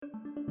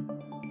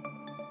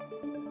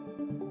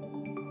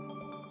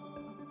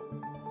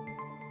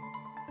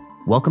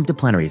Welcome to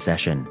Plenary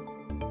Session.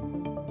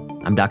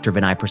 I'm Dr.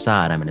 Vinay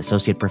Prasad. I'm an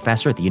associate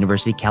professor at the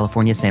University of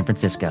California, San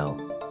Francisco.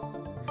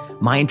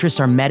 My interests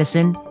are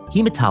medicine,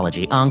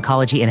 hematology,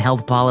 oncology, and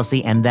health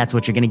policy, and that's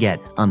what you're going to get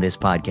on this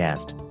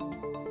podcast.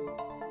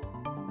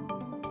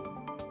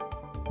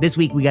 This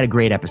week, we got a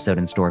great episode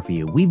in store for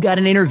you. We've got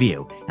an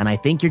interview, and I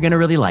think you're going to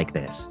really like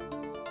this.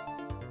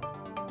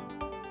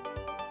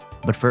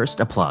 But first,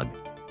 a plug.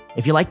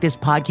 If you like this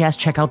podcast,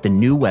 check out the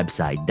new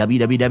website,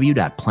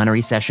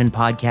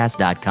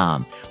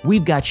 www.plenarysessionpodcast.com.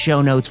 We've got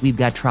show notes, we've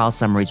got trial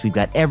summaries, we've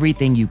got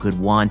everything you could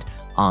want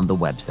on the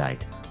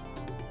website.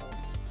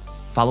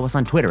 Follow us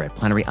on Twitter at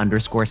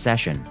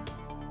plenary_session.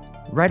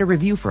 Write a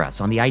review for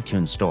us on the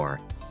iTunes Store.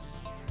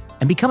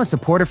 And become a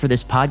supporter for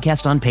this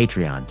podcast on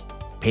Patreon.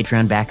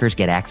 Patreon backers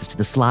get access to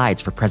the slides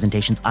for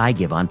presentations I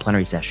give on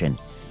Plenary Session.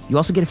 You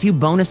also get a few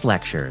bonus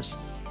lectures.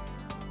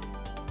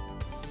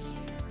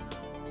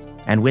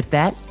 And with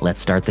that, let's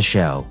start the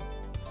show.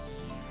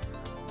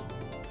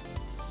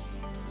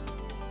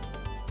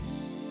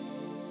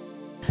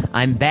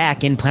 I'm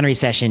back in Plenary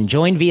Session,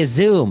 joined via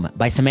Zoom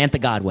by Samantha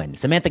Godwin.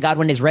 Samantha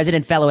Godwin is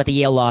resident fellow at the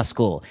Yale Law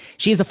School.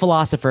 She's a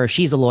philosopher,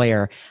 she's a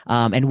lawyer,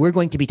 and we're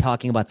going to be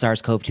talking about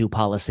SARS-CoV-2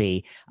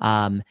 policy.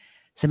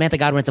 Samantha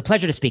Godwin, it's a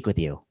pleasure to speak with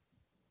you.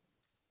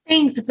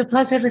 Thanks. It's a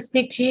pleasure to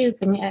speak to you,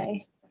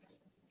 Vinay.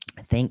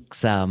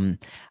 Thanks. I've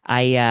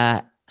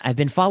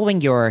been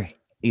following your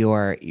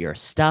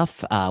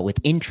stuff with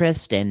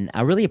interest, and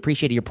I really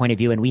appreciated your point of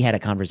view, and we had a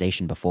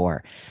conversation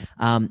before.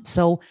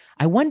 So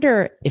I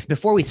wonder if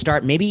before we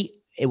start, maybe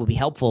it would be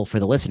helpful for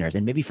the listeners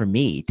and maybe for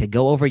me to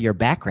go over your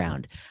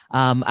background.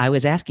 I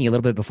was asking a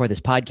little bit before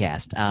this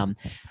podcast.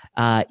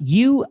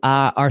 You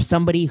are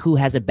somebody who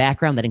has a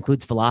background that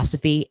includes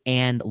philosophy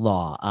and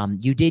law.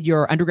 You did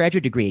your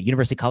undergraduate degree at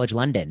University College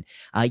London.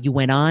 You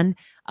went on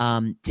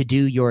to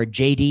do your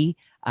JD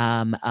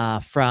from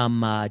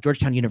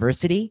Georgetown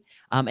University.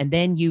 And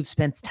then you've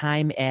spent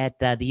time at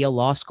the Yale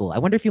Law School. I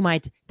wonder if you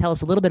might tell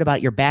us a little bit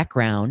about your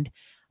background.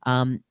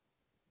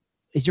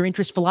 Is your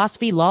interest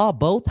philosophy, law,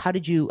 both? How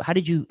did you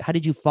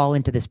fall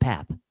into this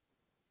path?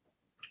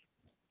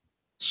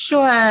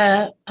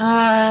 Sure.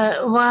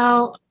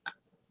 Well,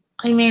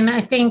 I mean, I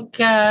think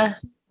there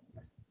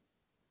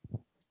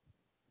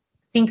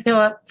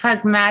were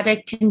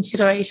pragmatic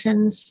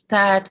considerations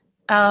that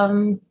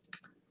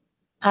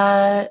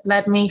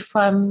led me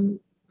from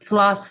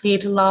philosophy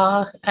to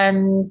law,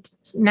 and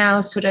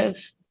now sort of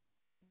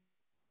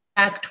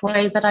act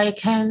way that I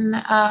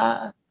can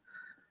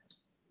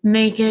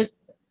make it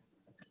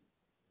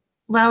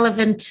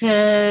relevant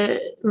to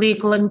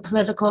legal and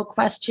political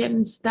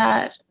questions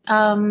that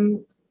have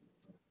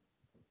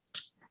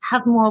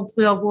more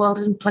real world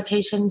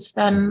implications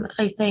than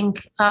I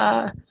think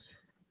I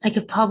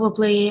could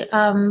probably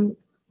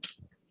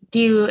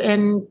do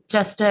in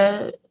just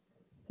a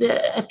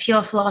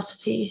pure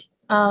philosophy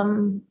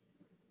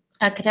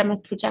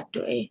academic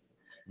trajectory.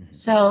 Mm-hmm.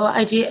 So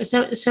I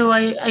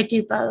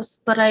do both,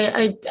 but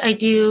I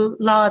do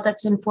law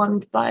that's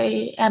informed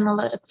by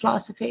analytic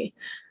philosophy,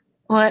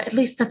 or at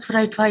least that's what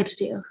I try to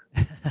do.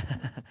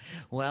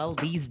 Well,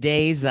 these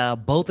days,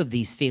 both of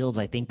these fields,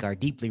 I think, are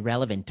deeply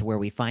relevant to where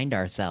we find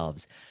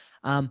ourselves.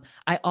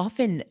 I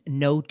often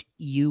note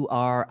you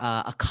are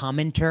a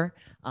commenter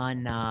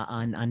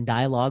on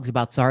dialogues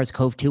about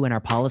SARS-CoV-2 and our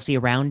policy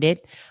around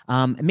it.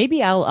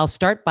 Maybe I'll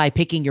start by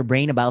picking your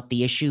brain about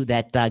the issue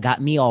that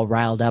got me all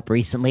riled up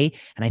recently,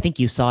 and I think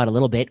you saw it a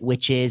little bit,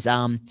 which is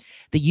the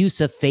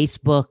use of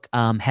Facebook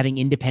having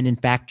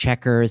independent fact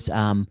checkers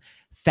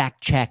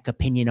fact check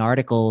opinion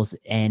articles,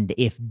 and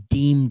if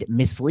deemed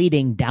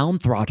misleading, down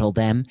throttle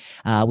them,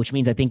 which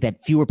means I think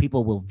that fewer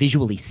people will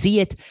visually see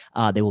it.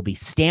 They will be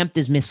stamped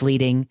as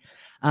misleading.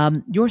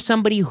 You're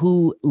somebody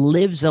who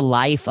lives a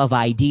life of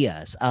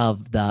ideas,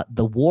 of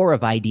the war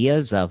of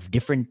ideas, of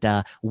different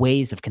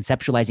ways of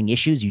conceptualizing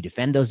issues. You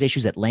defend those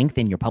issues at length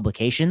in your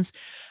publications.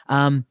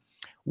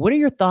 What are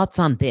your thoughts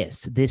on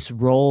this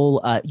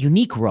role,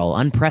 unique role,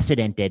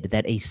 unprecedented,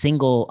 that a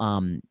single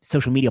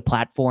social media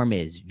platform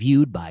is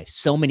viewed by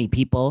so many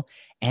people,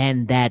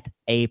 and that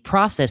a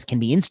process can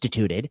be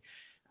instituted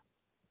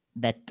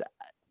that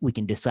we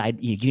can decide,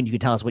 you can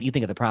tell us what you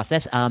think of the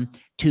process,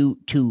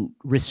 to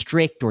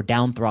restrict or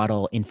down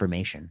throttle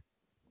information?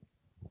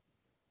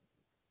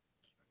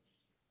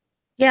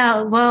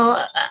 Yeah,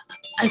 well,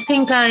 I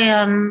think I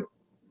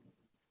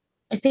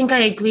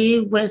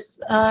agree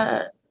with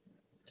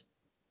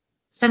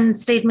some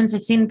statements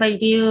I've seen by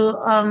you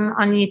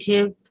on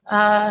YouTube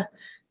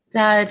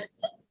that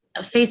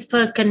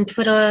Facebook and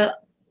Twitter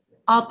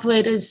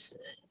operate as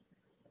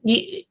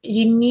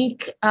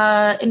unique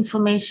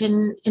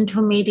information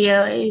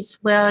intermediaries,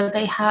 where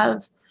they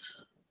have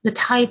the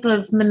type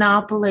of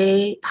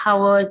monopoly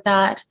power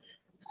that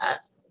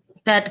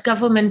that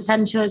government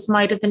censors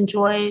might have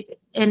enjoyed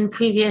in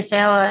previous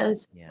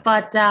eras,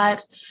 but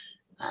that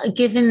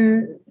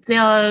given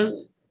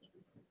the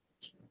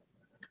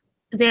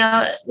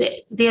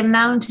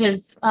amount of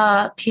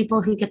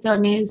people who get their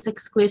news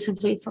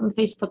exclusively from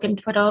Facebook and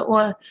Twitter,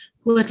 or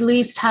who at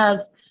least have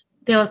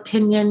their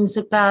opinions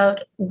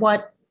about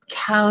what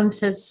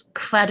counts as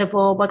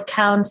credible, what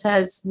counts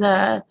as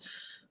the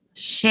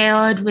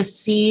shared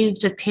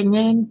received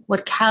opinion,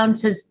 what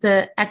counts as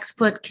the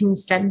expert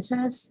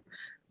consensus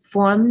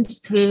formed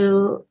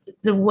through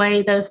the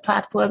way those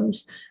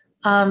platforms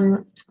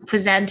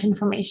present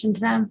information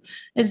to them.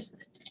 It's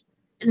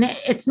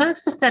not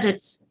just that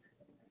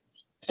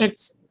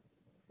it's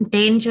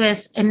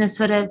dangerous in the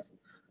sort of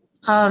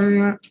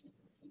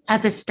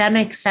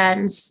epistemic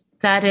sense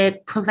that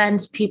it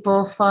prevents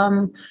people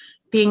from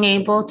being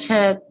able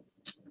to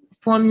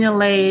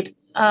formulate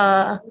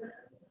an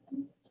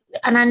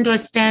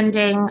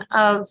understanding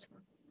of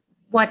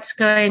what's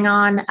going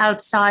on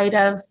outside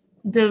of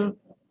the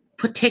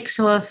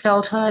particular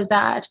filter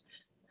that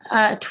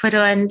Twitter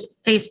and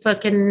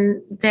Facebook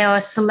and their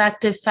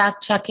selective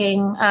fact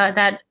checking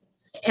that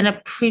in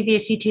a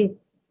previous YouTube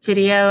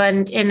video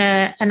and in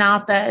an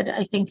op-ed,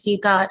 I think you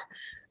got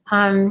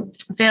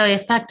very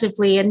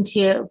effectively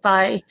into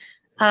by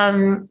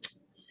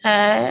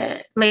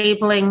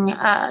labeling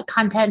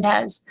content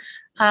as,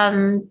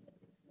 I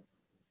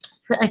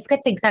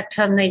forget the exact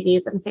term they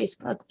use on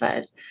Facebook,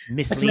 but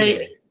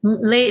misleading.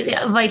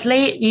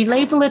 You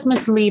label it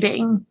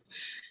misleading.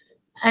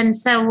 And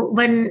so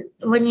when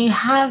you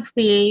have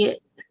the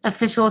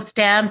official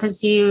stamp,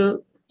 as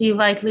you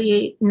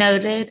rightly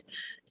noted,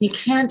 you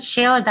can't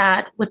share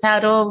that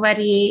without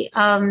already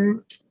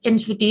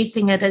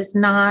introducing it as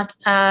not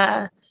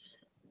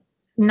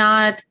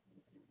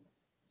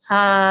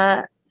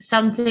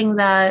something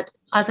that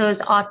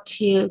others ought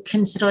to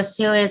consider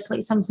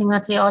seriously, something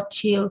that they ought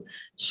to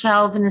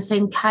shelve in the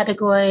same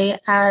category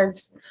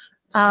as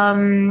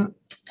a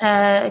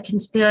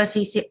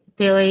conspiracy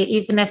theory,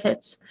 even if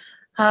it's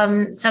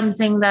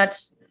something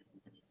that's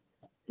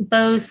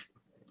both.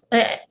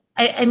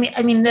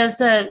 I mean, there's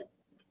a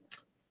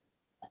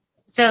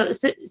so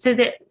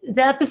the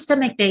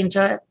epistemic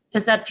danger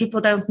is that people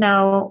don't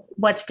know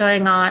what's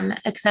going on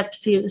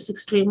except through this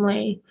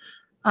extremely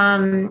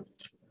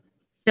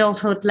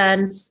filtered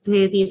lens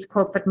through these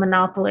corporate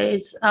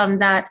monopolies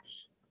that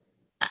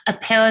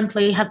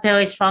apparently have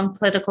very strong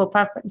political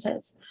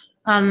preferences.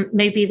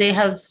 Maybe they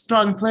have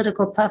strong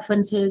political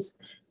preferences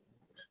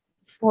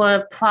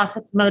for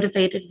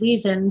profit-motivated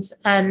reasons,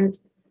 and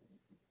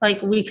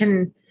like we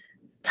can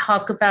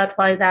talk about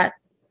why that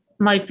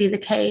might be the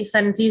case.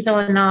 And these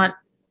are not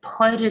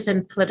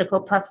partisan political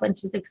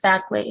preferences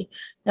exactly.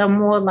 They're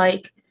more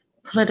like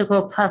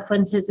political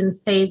preferences in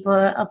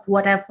favor of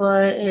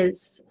whatever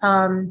is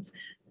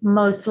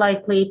most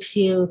likely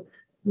to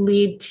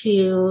lead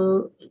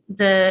to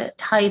the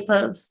type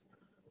of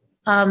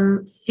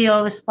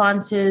fear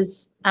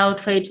responses,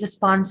 outrage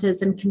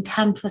responses, and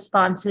contempt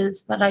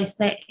responses that I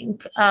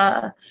think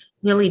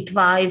really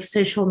drive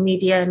social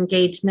media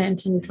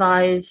engagement and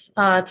drive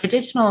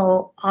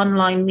traditional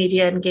online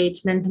media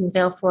engagement and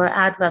therefore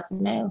ad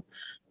revenue.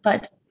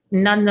 But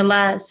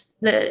nonetheless,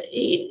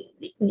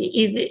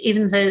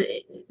 even though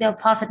they're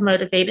profit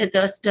motivated,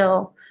 there are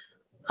still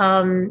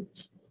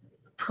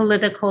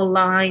political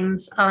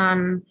lines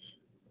on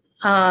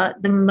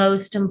the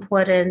most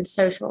important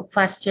social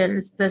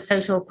questions, the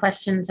social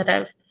questions that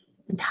have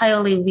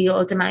entirely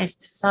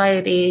reorganized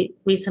society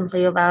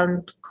recently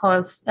around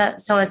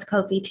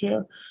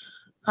SARS-CoV-2.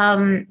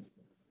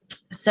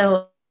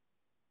 So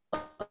I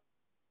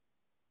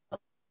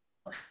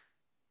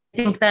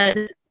think that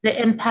the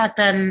impact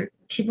on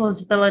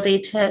people's ability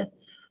to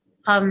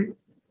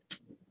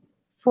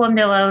form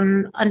their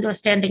own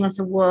understanding of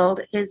the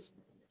world is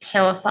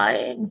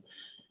terrifying.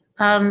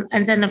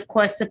 And then, of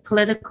course, the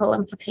political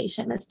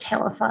implication is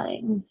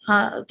terrifying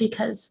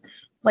because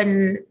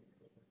when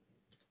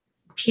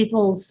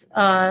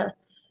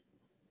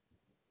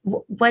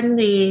when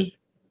the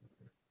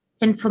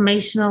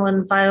informational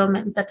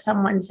environment that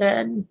someone's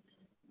in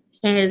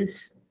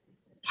is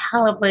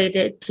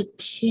calibrated to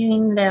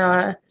tune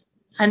their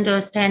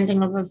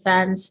understanding of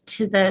events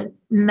to the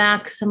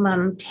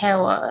maximum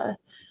terror,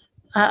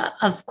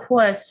 of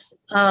course,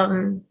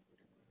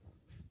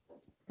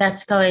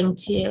 that's going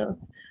to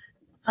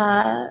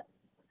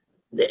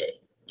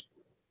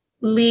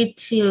lead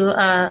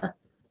to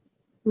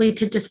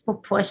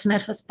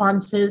disproportionate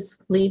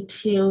responses, lead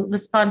to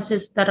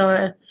responses that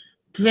are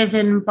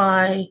driven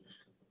by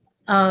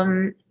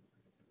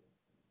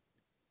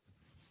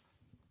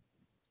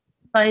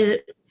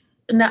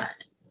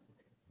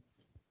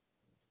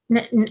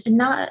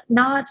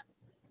not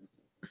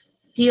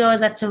fear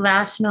that's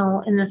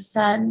irrational in the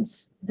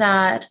sense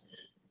that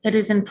it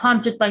isn't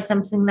prompted by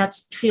something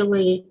that's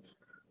truly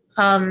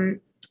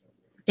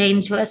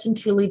dangerous and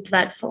truly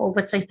dreadful,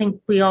 which I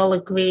think we all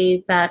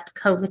agree that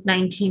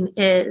COVID-19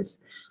 is,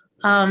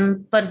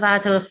 but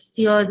rather a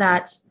fear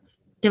that's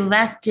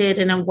directed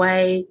in a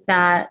way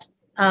that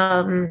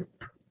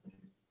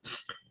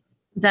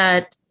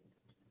that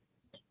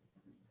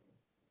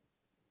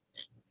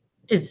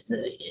is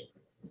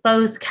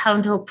both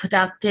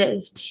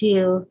counterproductive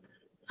to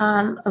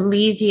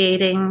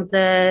alleviating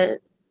the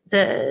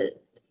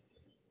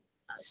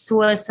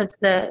source of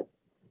the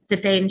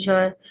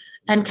danger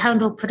and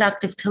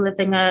counterproductive to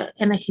living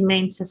in a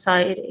humane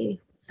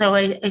society. So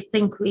I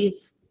think we've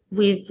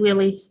we've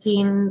really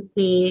seen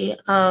the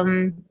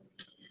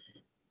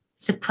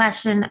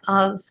suppression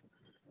of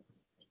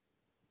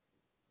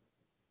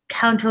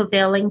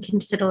countervailing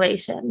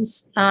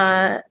considerations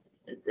of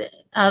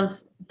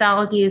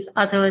values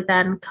other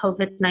than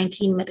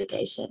COVID-19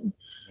 mitigation.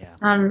 Yeah,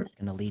 it's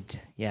going to lead to,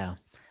 yeah.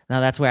 Now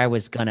that's where I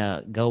was going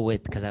to go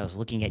with, because I was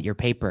looking at your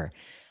paper,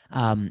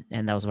 and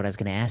that was what I was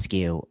going to ask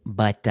you.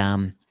 But,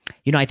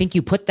 I think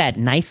you put that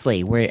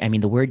nicely where, I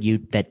mean, the word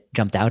that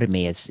jumped out at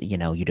me is,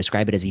 you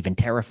describe it as even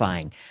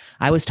terrifying.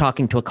 I was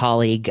talking to a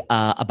colleague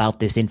about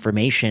this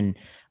information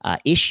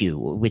issue,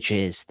 which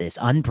is this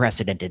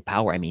unprecedented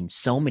power. I mean,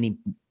 so many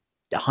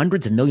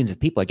hundreds of millions of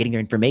people are getting their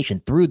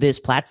information through this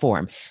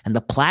platform, and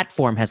the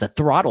platform has a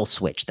throttle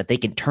switch that they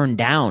can turn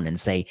down and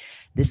say,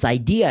 this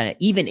idea,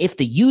 even if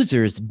the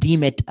users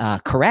deem it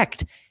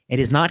correct, it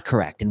is not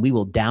correct, and we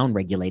will down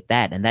regulate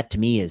that. And that to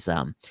me is,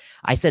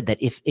 I said that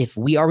if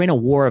we are in a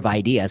war of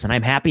ideas, and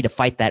I'm happy to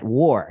fight that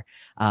war,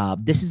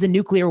 this is a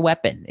nuclear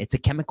weapon. It's a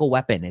chemical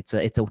weapon. It's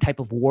a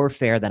type of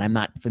warfare that I'm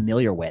not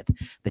familiar with.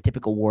 The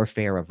typical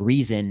warfare of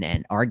reason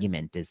and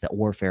argument is the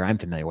warfare I'm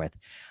familiar with.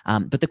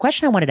 But the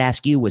question I wanted to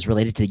ask you was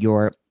related to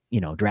your,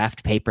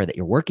 draft paper that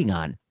you're working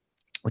on,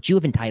 which you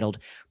have entitled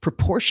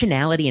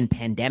Proportionality in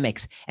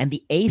Pandemics and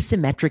the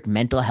Asymmetric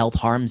Mental Health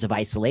Harms of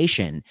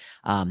Isolation.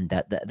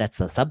 That's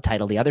the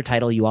subtitle. The other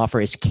title you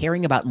offer is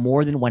Caring About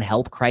More Than One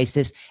Health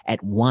Crisis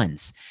at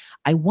Once.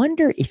 I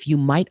wonder if you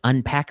might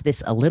unpack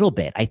this a little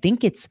bit. I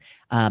think it's,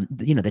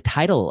 the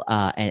title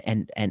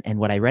and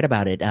what I read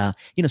about it,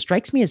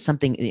 strikes me as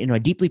something, a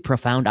deeply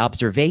profound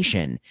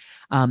observation,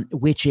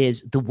 which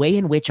is the way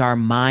in which our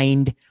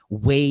mind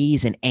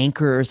weighs and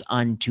anchors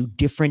onto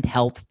different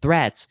health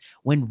threats,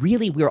 when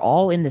really we're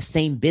all in the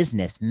same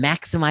business,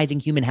 maximizing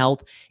human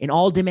health in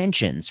all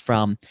dimensions,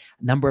 from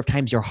number of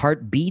times your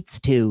heart beats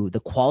to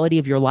the quality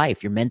of your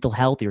life, your mental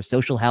health, your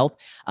social health.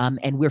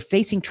 And we're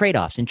facing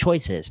trade-offs and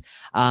choices.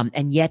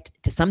 And yet,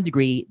 to some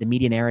degree, the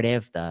media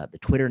narrative, the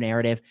Twitter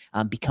narrative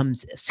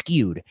becomes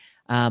skewed.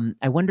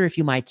 I wonder if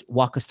you might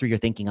walk us through your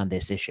thinking on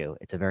this issue.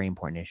 It's a very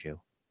important issue.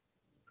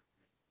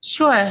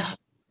 Sure.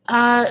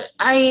 I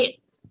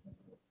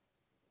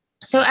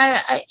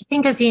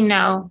think, as you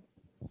know,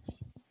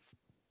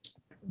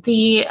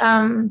 the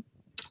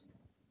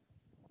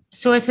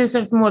sources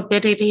of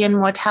morbidity and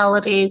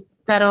mortality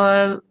that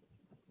are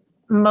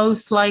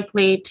most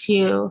likely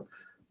to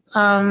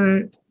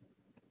have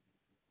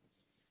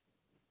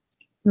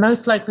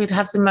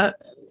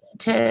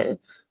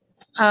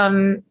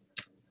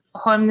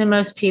harm the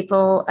most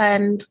people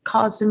and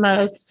cause the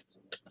most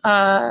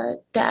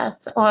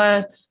death,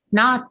 or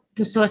not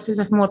the sources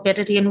of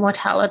morbidity and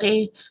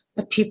mortality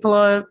that people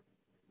are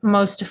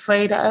most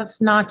afraid of,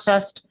 not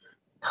just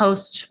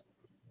post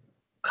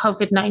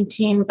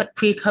COVID-19, but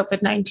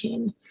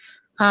pre-COVID-19.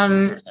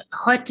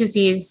 Heart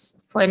disease,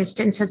 for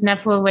instance, has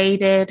never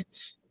rated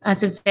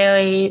as a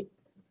very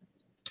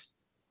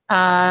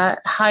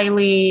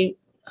highly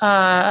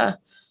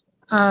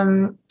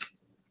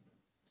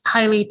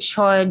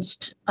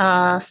charged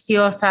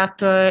fear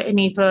factor in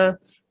either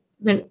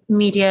the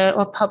media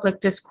or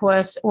public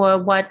discourse, or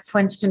what, for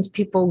instance,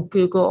 people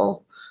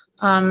Google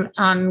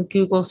on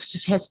Google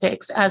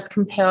statistics, as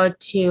compared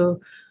to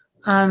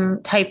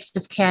types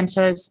of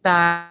cancers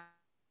that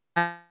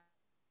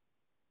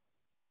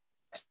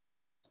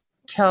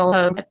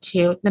kill,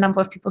 to the number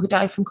of people who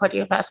die from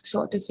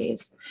cardiovascular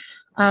disease.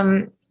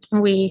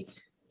 We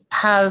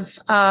have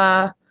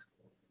had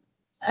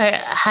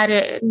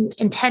an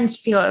intense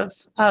fear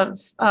of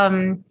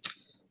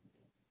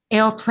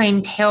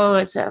airplane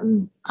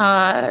terrorism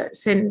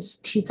since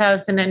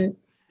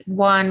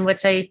 2001,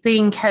 which I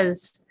think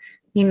has,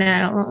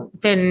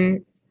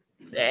 been,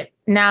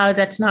 now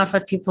that's not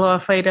what people are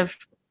afraid of,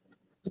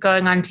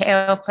 going onto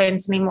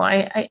airplanes anymore,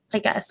 I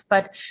guess.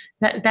 But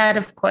that,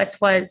 of course,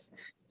 was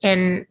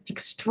in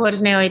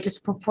extraordinary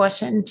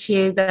disproportion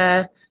to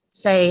the,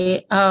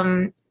 say,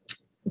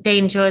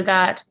 danger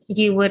that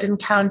you would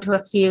encounter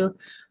if you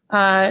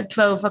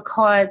drove a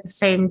car the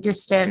same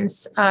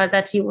distance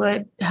that you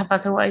would have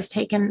otherwise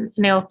taken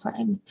an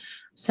airplane.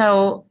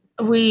 So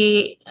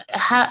we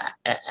I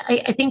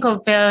think have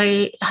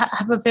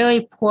a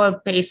very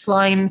poor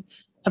baseline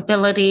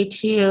ability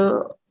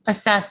to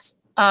assess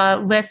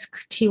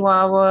risk to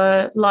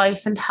our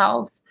life and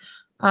health,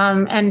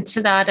 and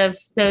to that of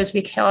those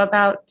we care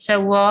about. So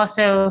we're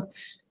also,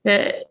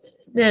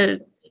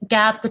 the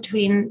gap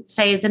between,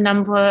 say, the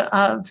number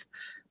of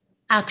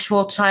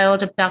actual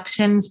child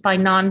abductions by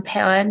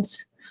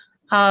non-parents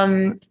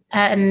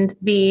and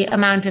the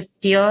amount of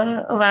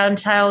fear around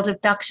child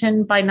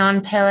abduction by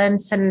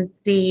non-parents, and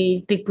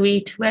the degree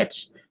to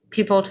which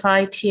people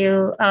try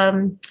to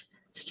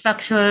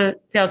structure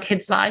their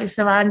kids' lives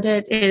around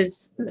it,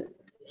 is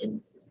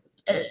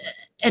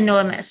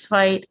enormous,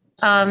 right?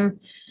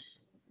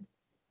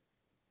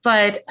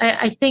 But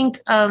I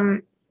think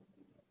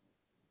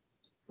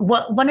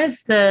one of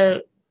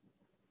the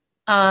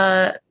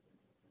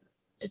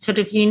sort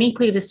of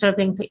uniquely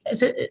disturbing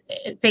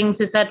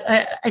things is that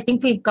I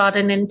think we've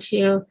gotten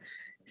into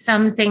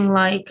something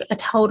like a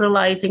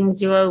totalizing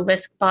zero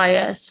risk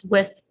bias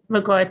with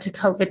regard to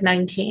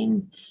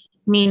COVID-19,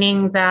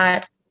 meaning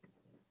that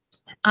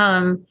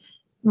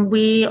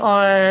we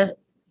are,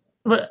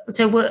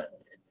 so we're,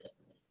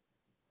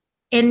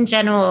 in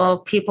general,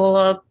 people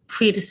are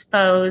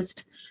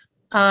predisposed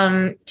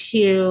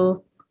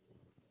to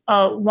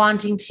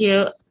wanting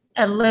to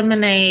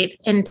eliminate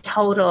in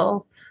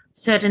total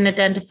certain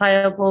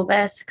identifiable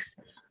risks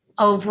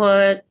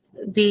over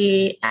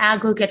the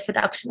aggregate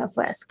reduction of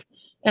risk.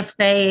 If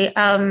they,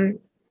 I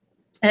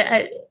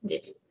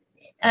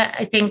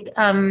think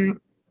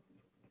Daniel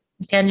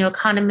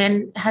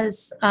Kahneman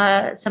has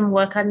some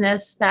work on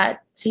this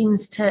that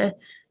seems to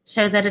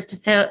show that it's a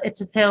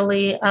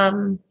fairly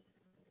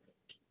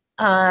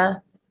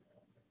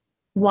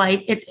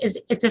wide.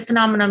 It's a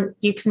phenomenon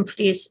you can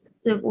produce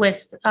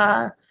with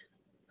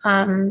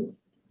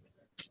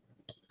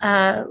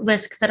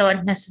risks that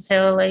aren't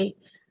necessarily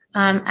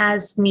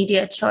as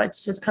media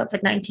charged as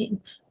COVID-19.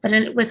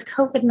 But with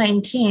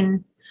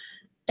COVID-19,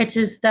 it's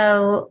as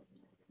though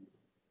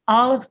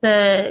all of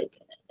the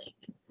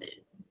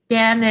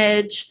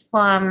damage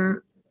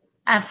from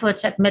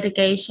efforts at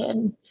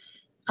mitigation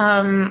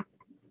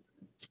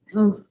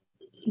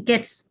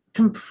gets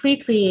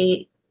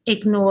completely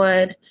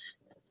ignored,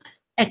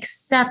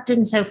 except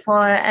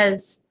insofar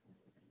as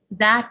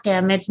that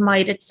damage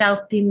might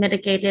itself be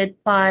mitigated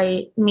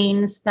by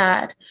means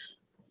that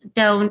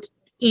don't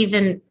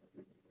even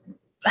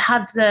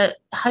have the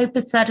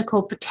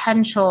hypothetical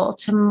potential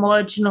to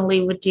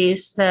marginally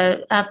reduce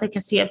the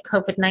efficacy of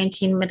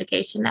COVID-19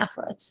 mitigation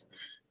efforts.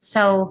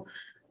 So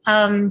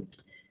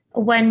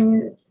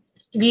when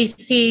you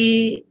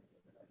see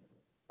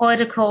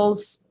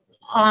articles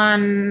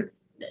on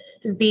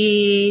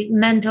the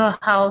mental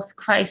health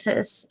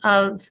crisis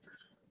of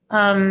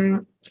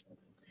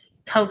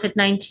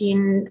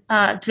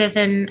COVID-19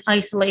 driven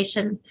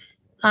isolation,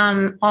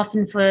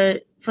 often for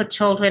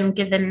children,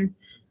 given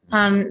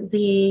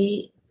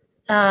the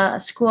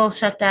school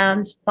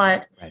shutdowns,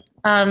 but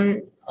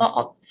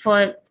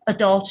for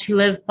adults who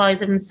live by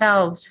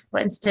themselves, for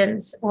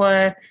instance,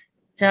 or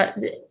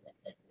the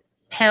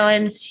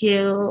parents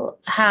who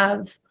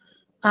have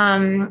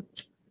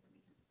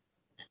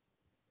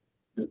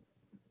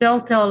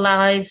built their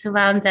lives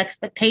around the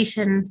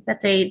expectation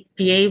that they'd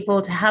be able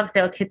to have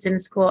their kids in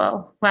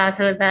school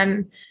rather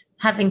than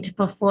having to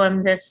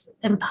perform this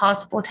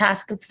impossible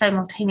task of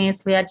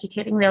simultaneously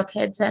educating their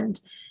kids and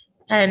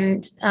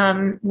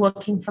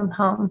working from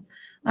home.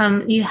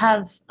 You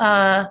have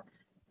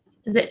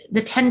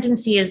the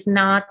tendency is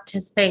not to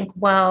think,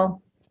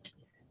 well,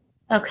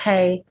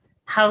 okay,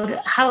 how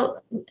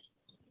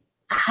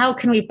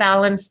can we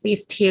balance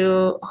these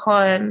two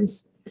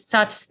harms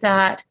such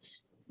that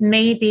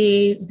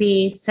maybe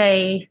the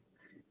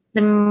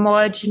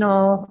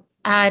marginal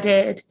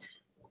added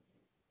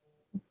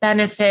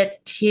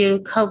benefit to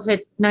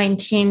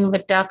COVID-19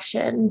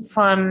 reduction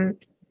from,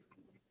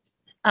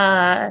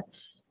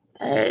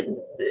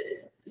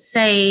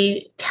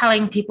 say,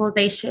 telling people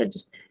they should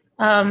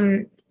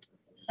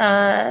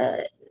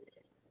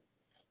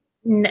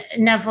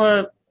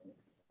never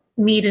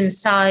meet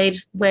inside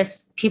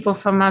with people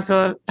from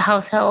other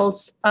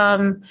households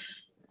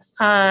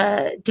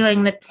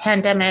during the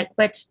pandemic,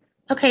 which,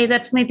 okay,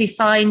 that's maybe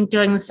fine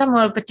during the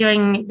summer, but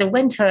during the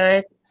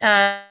winter,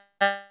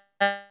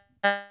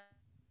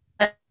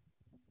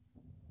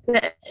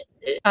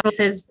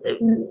 this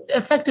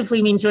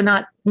effectively means you're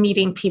not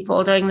meeting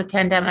people during the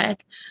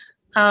pandemic.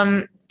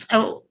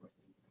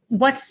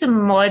 What's the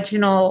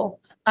marginal,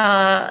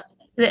 the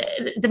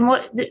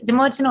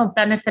marginal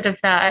benefit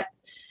of that?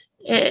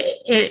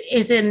 It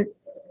isn't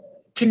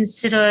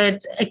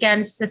considered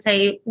against to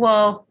say,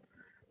 well,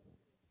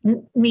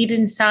 meet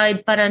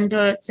inside, but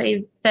under,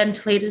 say,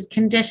 ventilated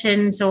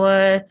conditions,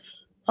 or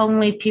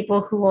only people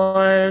who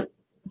are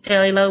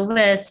very low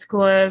risk,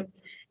 or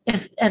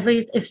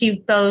if you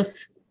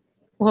both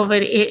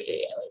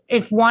already,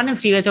 if one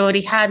of you has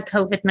already had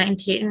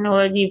COVID-19,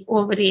 or you've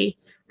already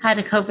had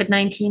a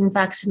COVID-19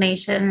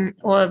 vaccination,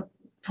 or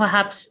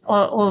perhaps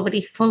are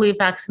already fully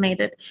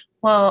vaccinated,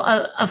 well,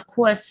 of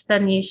course,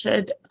 then you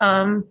should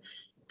go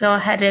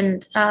ahead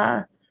and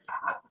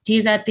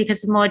do that,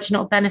 because the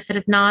marginal benefit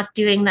of not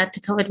doing that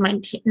to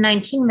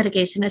COVID-19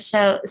 mitigation is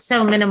so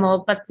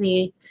minimal, but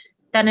the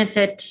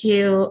benefit to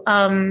your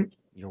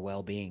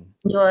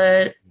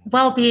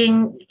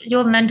well-being,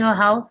 your mental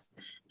health,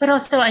 but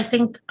also I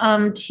think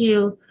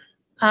to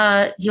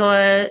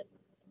your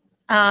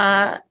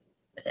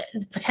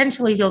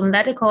potentially your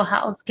medical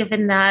health,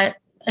 given that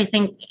I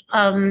think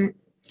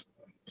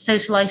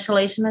social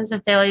isolation is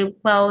a very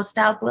well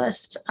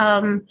established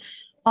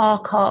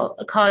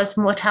all-cause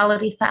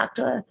mortality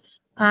factor,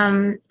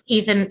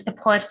 even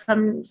apart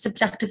from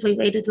subjectively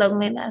rated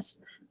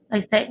loneliness, I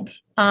think.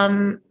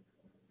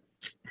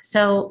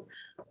 So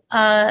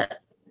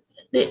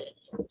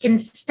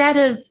instead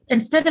of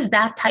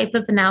that type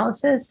of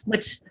analysis,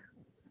 which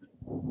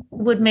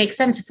would make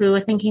sense if we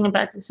were thinking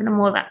about this in a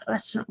more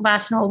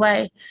rational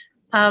way,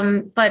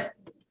 but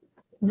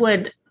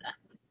would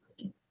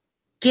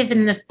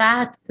given the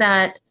fact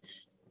that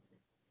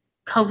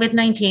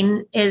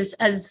COVID-19 is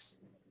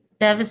as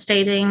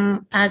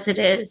devastating as it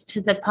is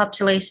to the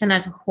population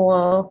as a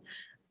whole,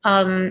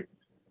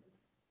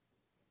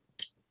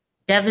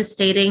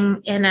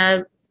 devastating in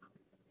a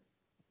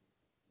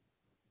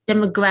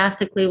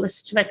demographically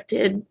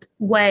restricted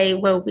way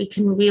where we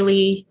can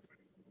really,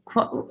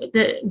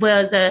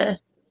 where the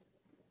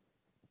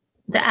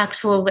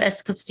actual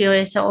risk of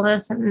serious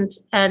illness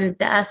and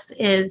death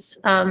is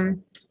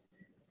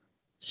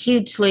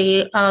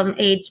hugely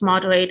age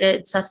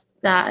moderated, such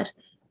that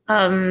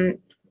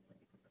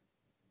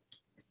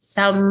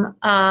some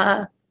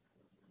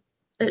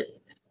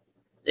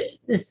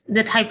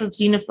the type of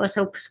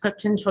universal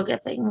prescriptions we're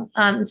giving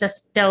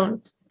just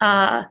don't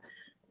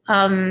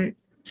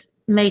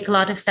make a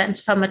lot of sense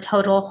from a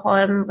total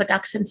harm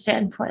reduction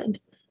standpoint.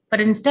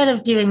 But instead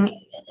of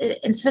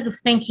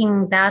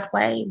thinking that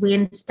way, we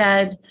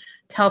instead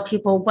tell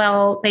people,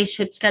 well, they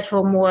should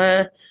schedule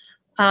more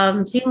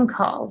Zoom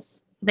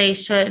calls. They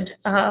should,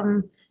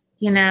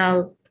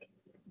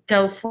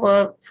 go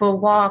for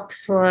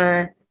walks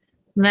or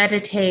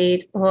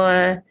meditate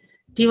or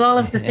do all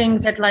of the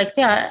things that, like,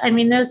 yeah, I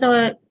mean,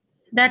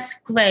 that's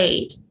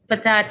great,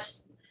 but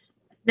that's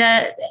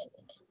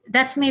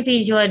maybe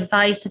your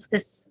advice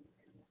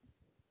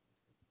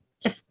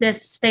if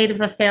this state of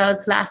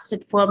affairs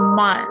lasted for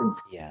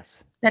months.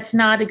 Yes. That's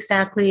not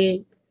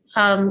exactly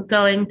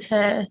going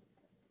to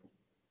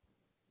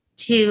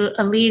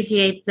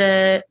alleviate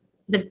the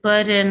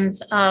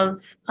burdens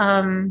of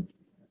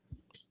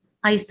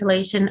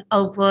isolation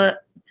over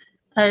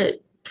a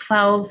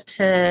 12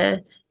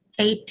 to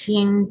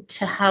 18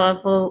 to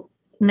however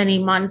many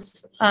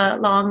months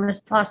long this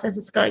process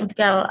is going to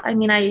go. I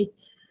mean,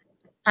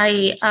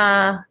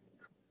 and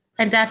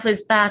that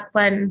was back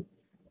when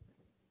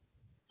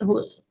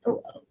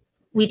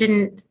we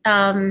didn't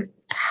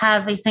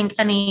have, I think,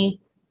 any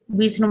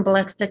reasonable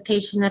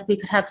expectation that we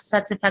could have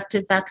such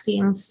effective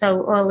vaccines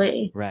so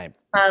early. Right.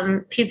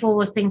 People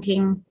were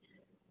thinking,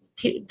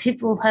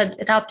 people had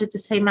adopted the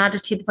same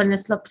attitude when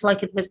this looked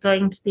like it was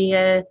going to be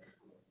at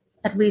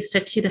least a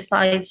 2 to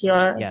 5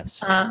 year.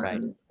 Yes.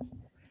 Right.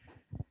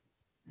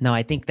 No,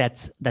 I think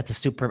that's a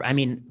super, I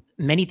mean,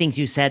 many things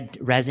you said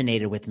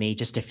resonated with me,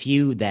 just a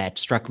few that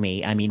struck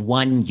me. I mean,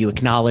 one, you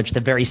acknowledged the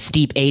very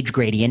steep age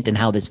gradient and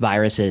how this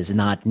virus is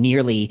not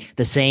nearly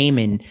the same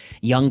in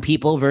young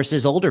people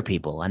versus older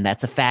people. And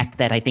that's a fact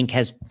that I think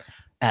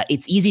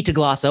it's easy to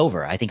gloss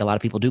over. I think a lot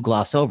of people do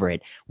gloss over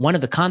it. One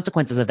of the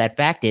consequences of that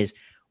fact is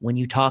when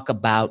you talk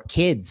about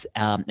kids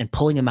and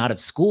pulling them out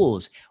of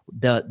schools,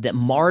 the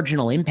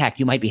marginal impact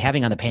you might be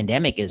having on the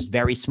pandemic is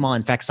very small.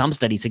 In fact, some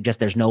studies suggest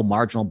there's no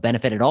marginal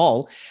benefit at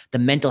all. The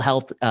mental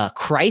health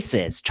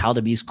crisis, child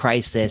abuse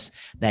crisis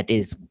that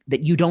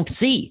you don't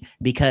see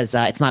because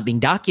it's not being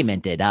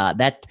documented.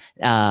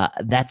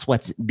 That's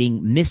what's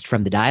being missed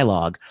from the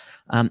dialogue.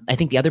 I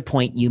think the other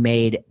point you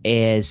made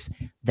is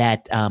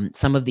that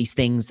some of these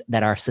things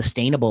that are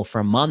sustainable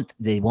for a month,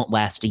 they won't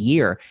last a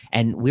year.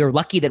 And we're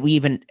lucky that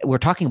we're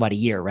talking about a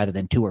year rather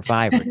than 2 or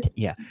 5.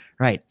 Yeah,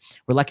 right.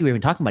 We're lucky we're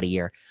even talking about a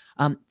year.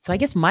 So I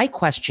guess my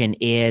question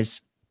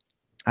is,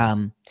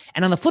 and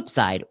on the flip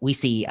side, we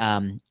see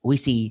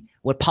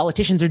what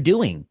politicians are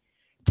doing.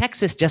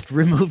 Texas just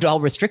removed all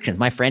restrictions.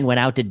 My friend went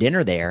out to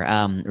dinner there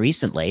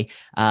recently,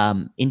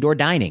 indoor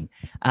dining.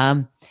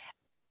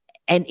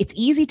 And it's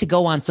easy to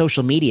go on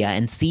social media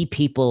and see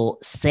people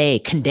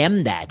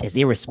condemn that as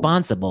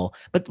irresponsible.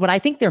 But what I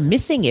think they're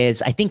missing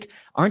is,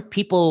 aren't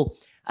people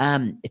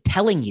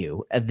telling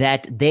you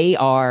that they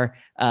are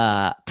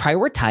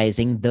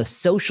prioritizing the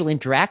social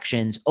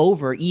interactions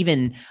over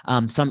even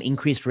some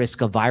increased risk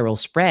of viral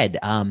spread?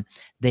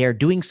 They are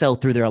doing so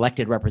through their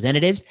elected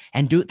representatives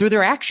and through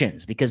their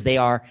actions because they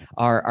are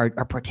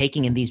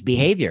partaking in these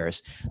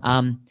behaviors.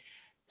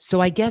 So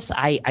I guess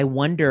I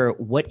wonder,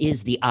 what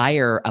is the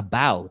ire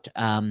about?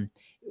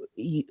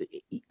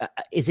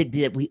 Is it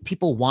that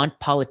people want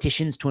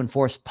politicians to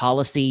enforce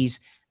policies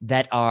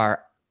that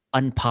are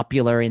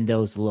unpopular in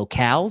those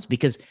locales?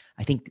 Because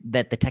I think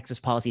that the Texas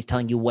policy is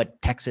telling you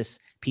what Texas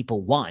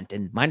people want.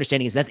 And my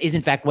understanding is that is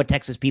in fact what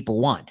Texas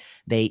people want.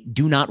 They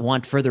do not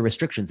want further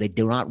restrictions. They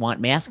do not want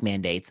mask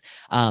mandates.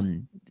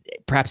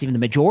 Perhaps even the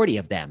majority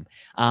of them,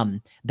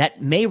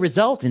 that may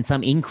result in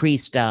some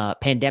increased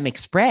pandemic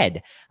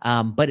spread,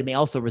 but it may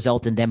also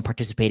result in them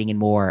participating in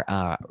more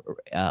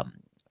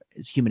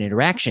human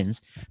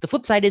interactions. The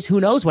flip side is, who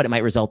knows what it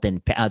might result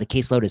in. The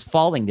caseload is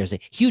falling. There's a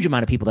huge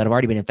amount of people that have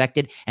already been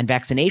infected, and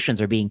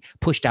vaccinations are being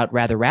pushed out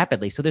rather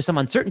rapidly. So there's some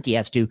uncertainty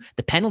as to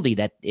the penalty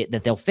that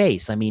they'll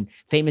face. I mean,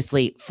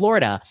 famously,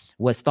 Florida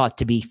was thought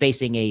to be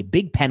facing a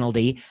big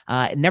penalty.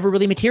 It never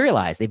really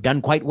materialized. They've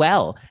done quite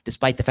well,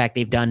 despite the fact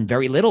they've done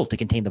very little to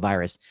contain the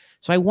virus.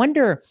 So I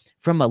wonder,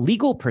 from a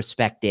legal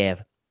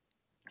perspective,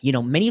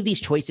 many of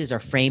these choices are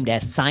framed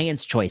as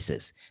science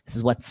choices. This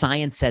is what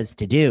science says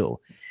to do.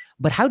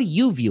 But how do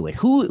you view it?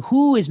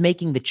 Who is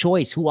making the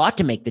choice? Who ought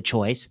to make the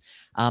choice?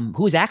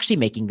 Who is actually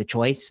making the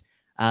choice?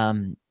 How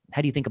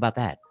do you think about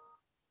that?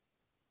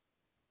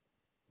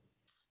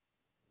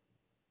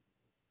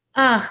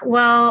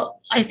 Well,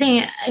 I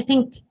think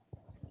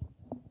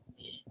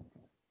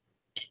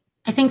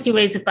you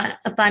raise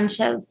a bunch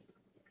of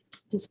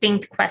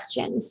distinct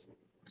questions.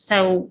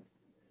 So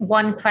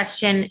one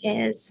question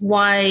is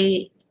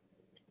why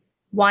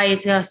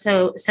is there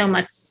so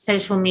much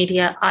social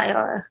media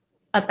ire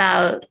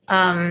about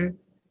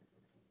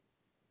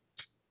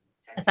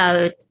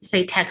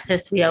say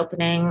Texas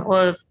reopening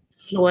or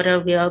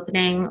Florida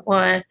reopening,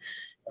 or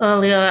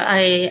earlier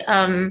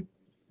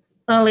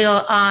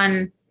earlier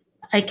on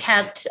I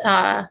kept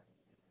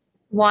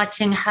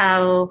watching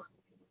how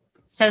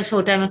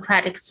social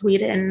democratic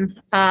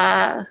Sweden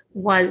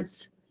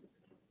was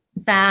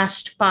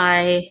bashed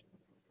by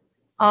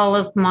all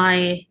of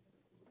my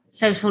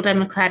social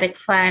democratic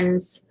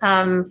friends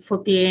for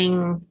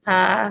being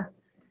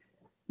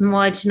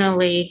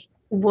marginally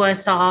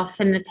worse off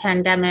in the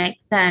pandemic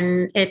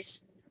than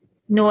its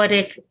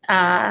Nordic,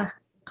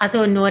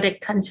 other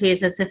Nordic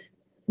countries, as if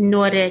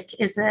Nordic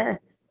is a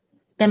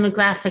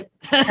demographic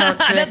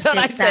characteristic. That's what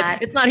I said.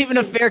 It's not even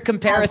a fair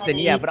comparison.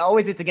 Yeah, but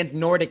always it's against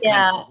Nordic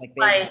countries. Like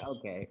right.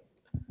 Okay.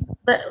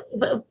 But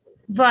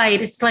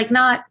right, it's like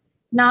not.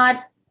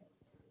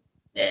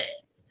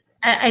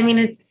 I mean,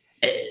 it's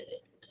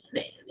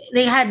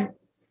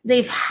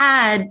they've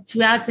had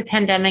throughout the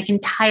pandemic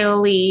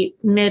entirely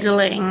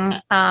middling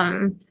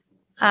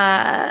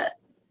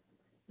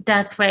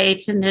death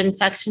rates and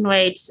infection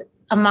rates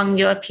among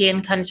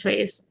European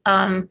countries,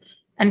 and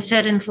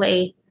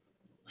certainly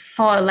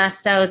far less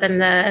so than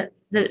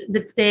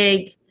the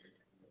big,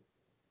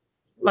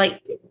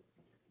 like,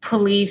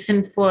 police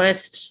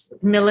enforced,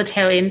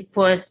 military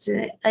enforced,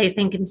 I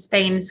think in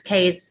Spain's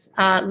case,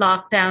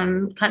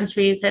 lockdown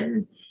countries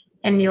in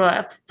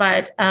Europe.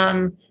 But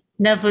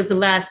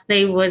nevertheless,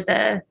 they were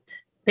the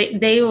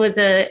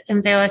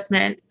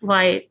embarrassment,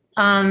 right?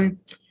 And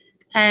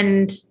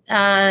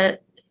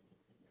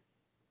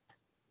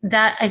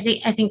that I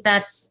think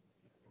that's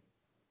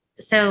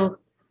so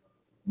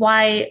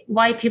why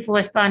people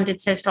responded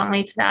so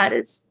strongly to that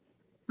is,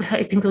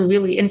 I think, a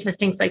really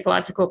interesting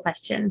psychological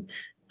question,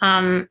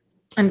 and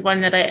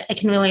one that I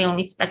can really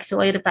only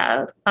speculate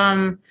about.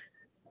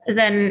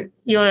 Then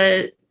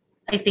your,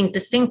 I think,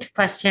 distinct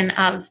question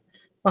of,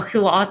 well,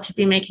 who ought to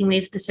be making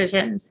these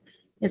decisions?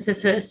 Is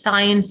this a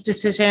science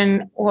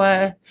decision or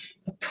a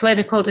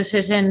political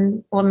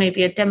decision or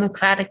maybe a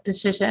democratic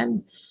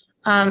decision?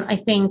 I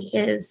think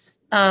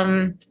is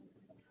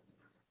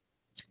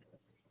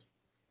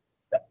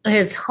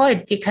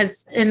hard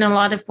because in a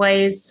lot of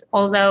ways,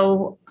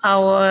 although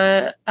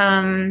our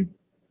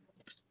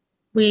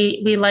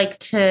we like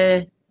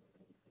to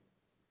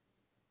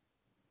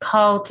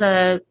call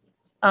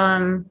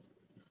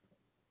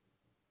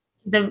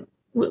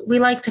we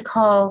like to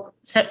call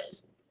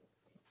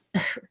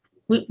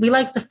we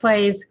like the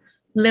phrase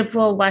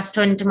liberal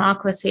Western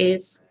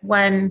democracies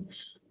when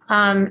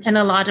in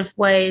a lot of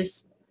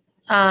ways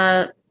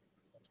our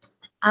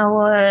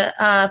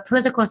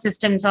political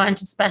systems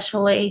aren't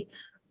especially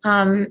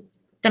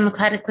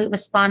democratically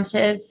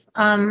responsive,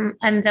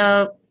 and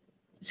they're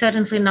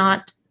certainly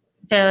not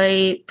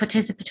very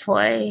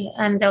participatory,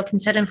 and there can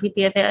certainly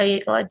be a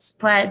very large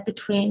spread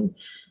between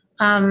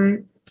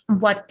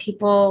what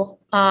people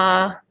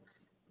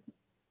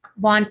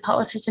want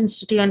politicians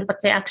to do and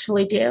what they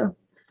actually do.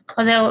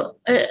 Although,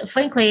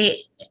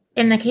 frankly,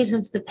 in the case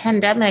of the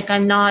pandemic,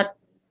 I'm not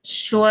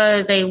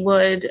sure they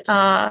would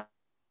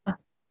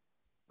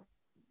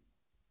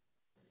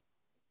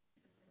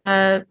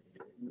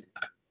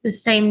the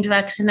same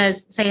direction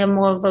as, say, a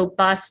more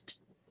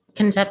robust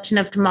conception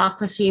of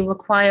democracy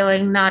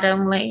requiring not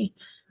only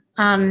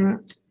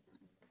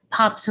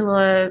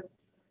popular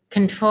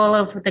control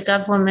over the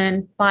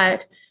government,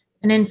 but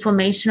an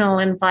informational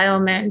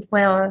environment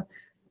where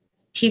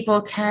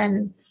people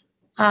can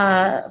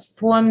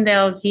form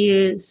their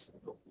views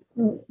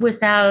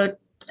without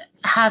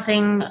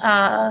having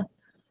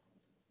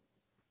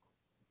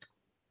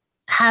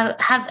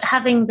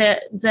having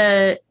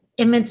the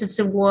image of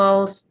the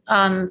world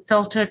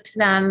filtered to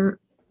them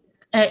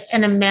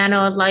in a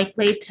manner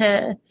likely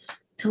to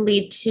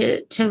lead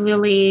to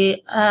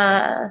really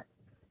a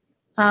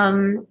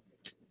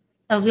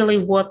really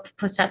warped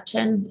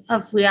perception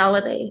of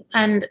reality.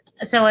 And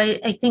so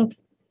I think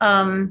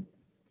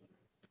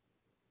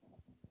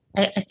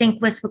I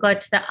think with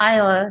regard to the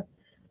ire,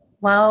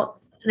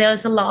 well,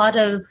 there's a lot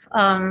of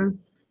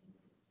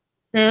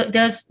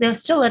there's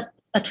still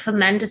a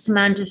tremendous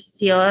amount of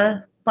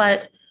fear,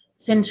 but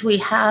since we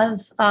have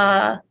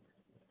a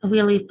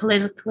really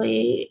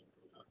politically,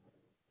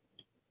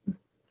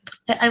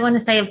 I want to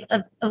say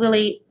a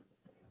really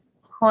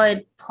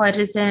hard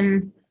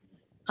partisan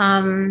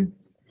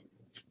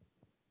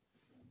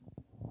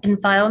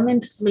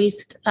environment, at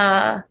least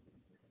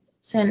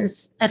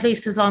since at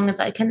least as long as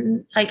I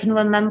can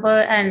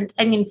remember. And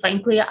I mean,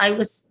 frankly, I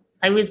was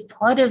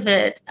part of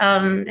it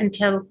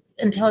until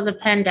the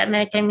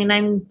pandemic. I mean,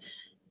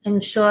 I'm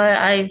sure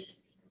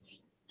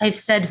I've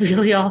said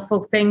really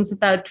awful things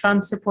about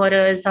Trump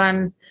supporters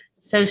on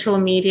social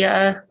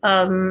media,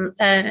 and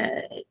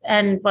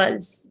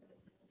was,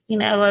 you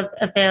know,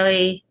 a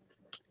very,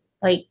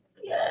 like,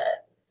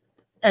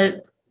 uh,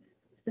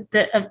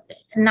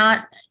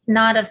 not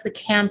of the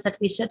camp that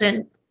we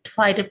shouldn't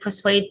try to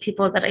persuade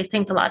people that I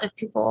think a lot of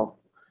people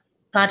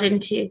got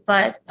into,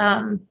 but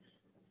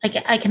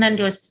I can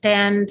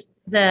understand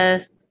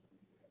the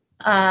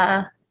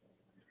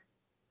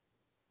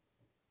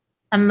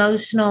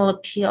emotional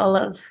appeal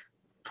of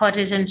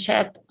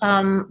partisanship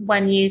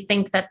when you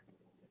think that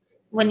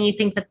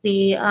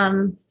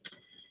the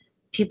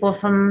people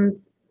from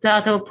the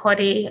other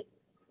party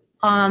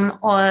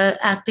are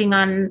acting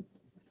on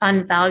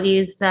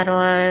values that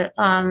are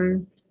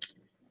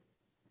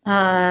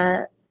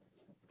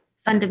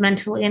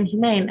fundamentally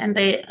inhumane, and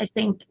I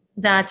think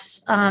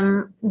that's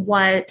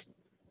what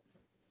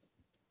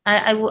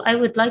I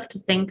would like to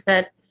think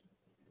that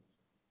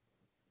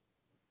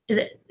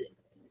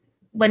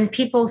when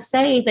people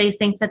say they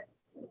think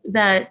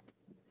that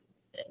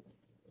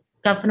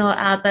Governor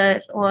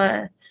Abbott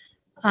or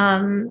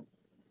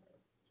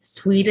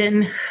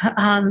Sweden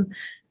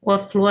or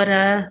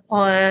Florida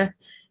or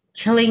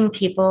killing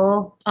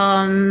people,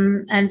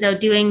 and they're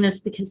doing this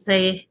because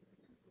it's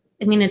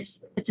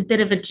a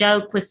bit of a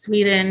joke with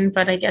Sweden,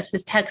 but I guess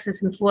with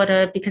Texas and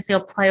Florida, because they're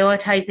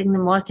prioritizing the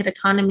market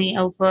economy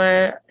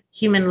over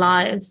human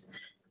lives,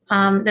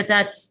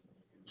 that's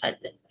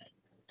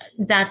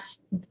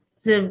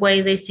the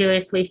way they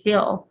seriously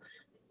feel.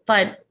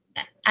 But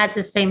at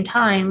the same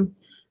time,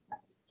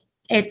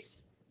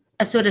 it's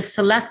a sort of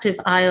selective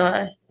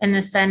ire in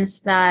the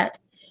sense that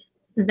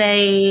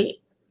you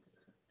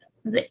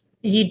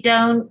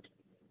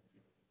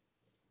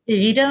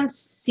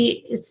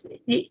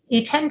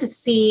tend to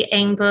see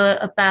anger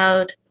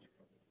about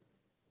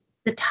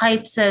the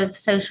types of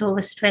social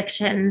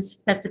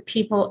restrictions that the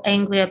people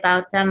angry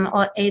about them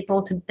are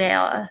able to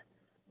bear.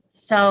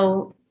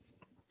 So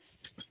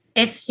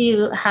if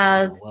you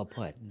have Well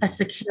put. a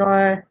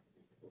secure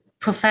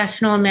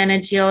professional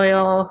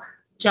managerial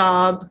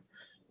job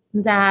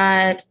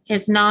that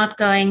is not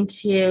going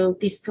to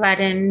be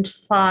threatened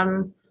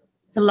from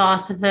the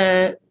loss of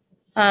a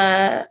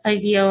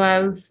idea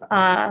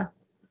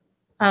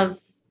of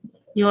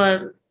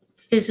your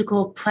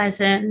physical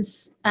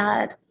presence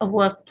at a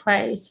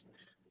workplace,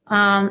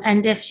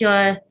 and if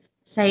you're,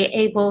 say,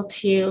 able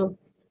to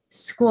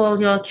school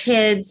your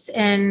kids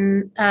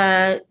in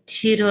a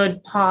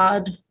tutored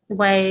pod, the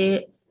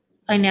way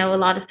I know a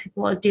lot of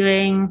people are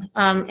doing,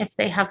 if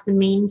they have the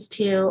means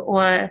to,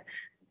 or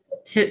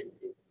to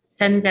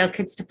send their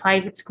kids to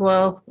private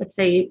school, which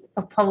they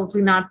are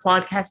probably not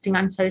broadcasting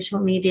on social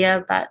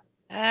media, but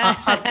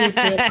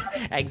obviously.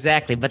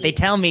 Exactly. But they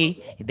tell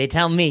me,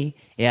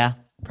 yeah,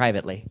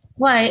 privately.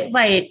 Right.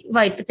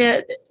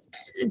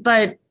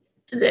 But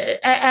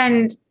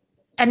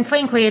and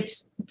frankly,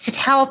 it's to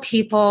tell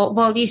people,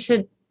 well, you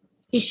should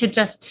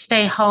just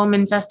stay home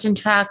and just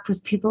interact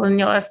with people in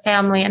your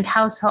family and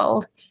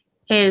household,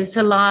 is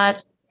a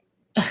lot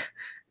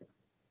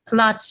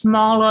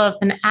smaller of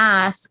an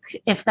ask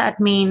if that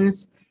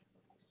means,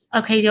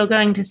 okay, you're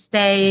going to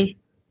stay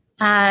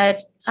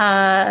at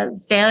a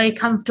very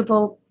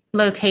comfortable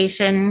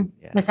location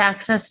with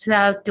access to the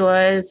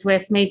outdoors,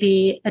 with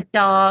maybe a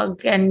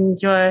dog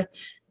and your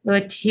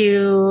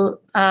two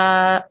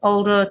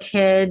older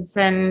kids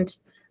and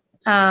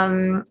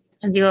your,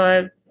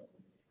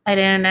 I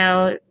don't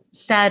know,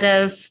 set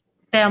of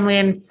family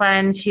and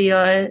friends who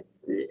you're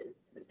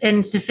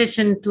in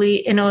sufficiently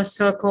inner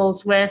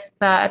circles with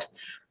that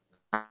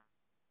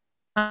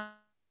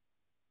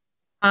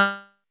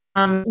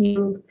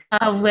you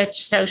a rich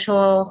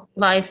social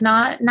life,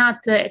 not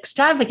the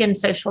extravagant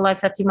social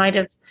life that you might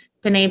have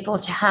been able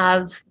to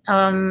have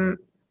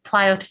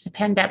prior to the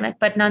pandemic,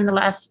 but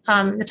nonetheless,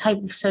 the type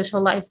of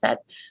social life that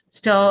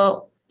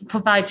still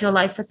provides your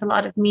life with a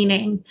lot of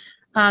meaning,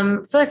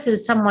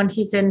 versus someone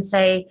who's in,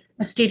 say,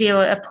 a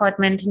studio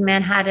apartment in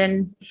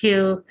Manhattan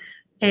who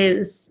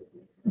is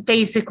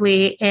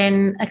basically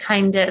in a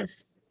kind of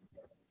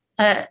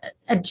a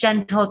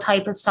gentle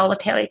type of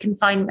solitary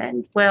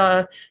confinement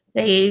where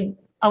they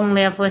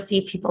only ever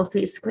see people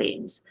through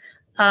screens.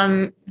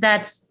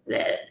 That's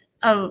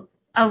a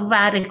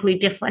radically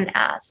different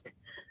ask.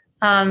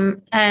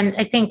 And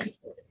I think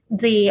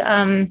the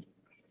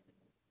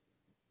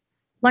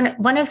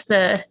one of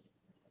the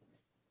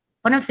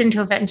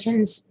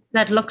interventions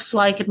that looks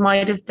like it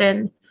might have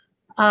been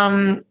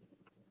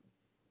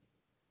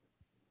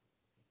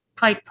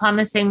quite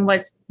promising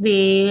was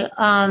the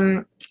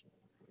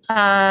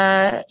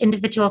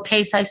individual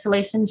case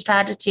isolation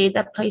strategy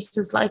that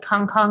places like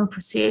Hong Kong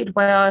pursued,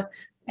 where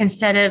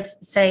instead of,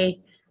 say,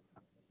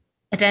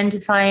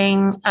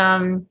 identifying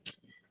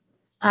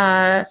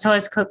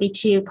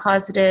SARS-CoV-2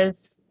 positive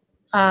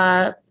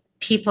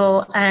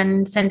people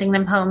and sending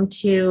them home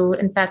to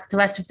infect the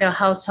rest of their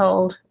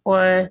household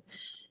or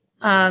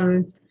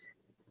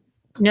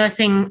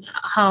nursing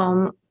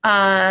home,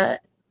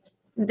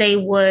 they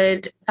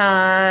would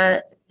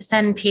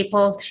send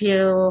people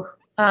to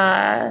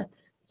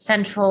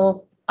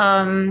central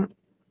hotel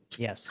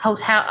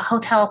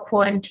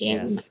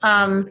quarantine. Yes.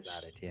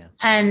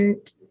 And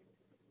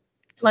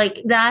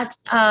like that,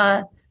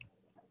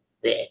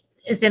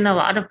 is in a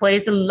lot of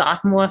ways a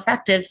lot more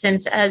effective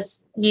since,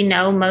 as you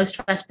know,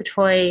 most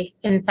respiratory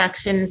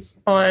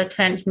infections are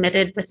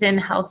transmitted within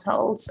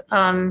households.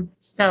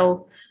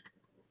 So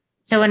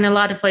in a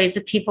lot of ways,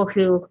 the people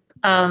who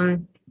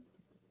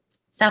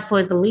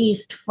suffer the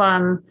least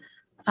from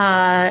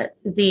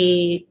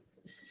the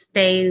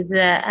stay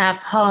the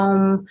F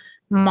home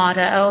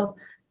motto,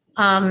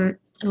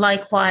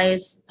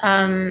 likewise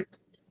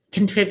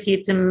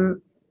contribute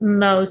the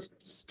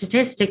most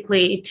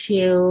statistically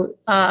to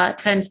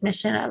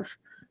transmission of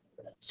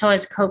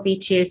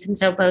SARS-CoV-2, since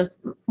they're both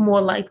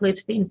more likely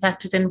to be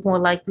infected and more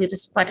likely to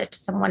spread it to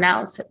someone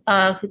else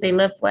who they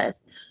live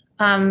with.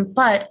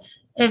 But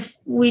if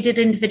we did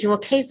individual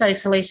case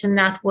isolation,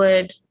 that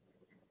would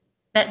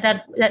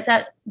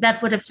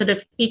have sort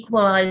of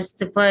equalized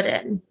the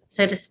burden,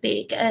 so to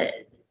speak.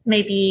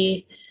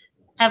 Maybe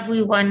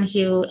everyone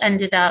who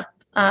ended up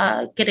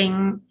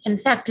getting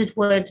infected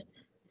would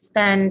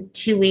spend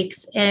 2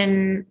 weeks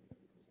in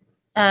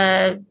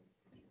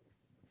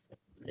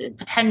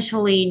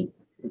potentially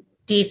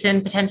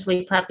decent,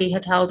 potentially crappy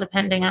hotel,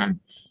 depending on,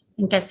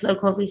 I guess,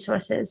 local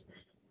resources.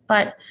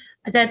 But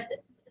that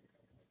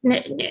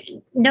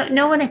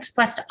no one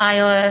expressed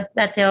ire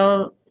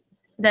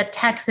that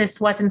Texas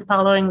wasn't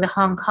following the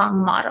Hong Kong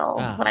model,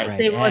 right?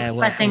 They were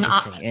expressing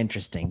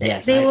interesting.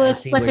 Yes, they were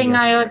expressing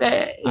ire.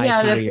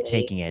 I see where you're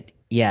taking it.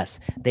 Yes,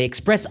 they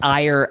express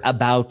ire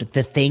about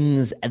the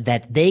things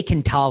that they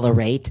can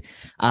tolerate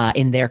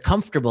in their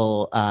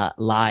comfortable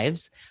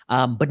lives,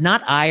 but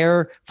not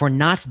ire for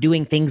not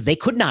doing things they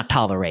could not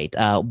tolerate,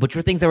 which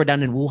were things that were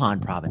done in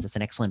Wuhan province. That's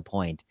an excellent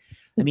point.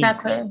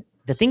 Exactly.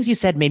 The things you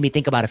said made me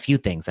think about a few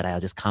things that I'll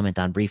just comment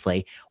on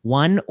briefly.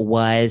 One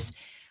was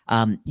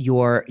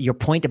your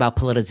point about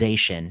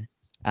politicization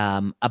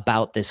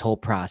about this whole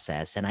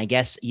process. And I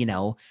guess,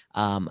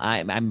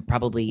 I'm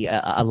probably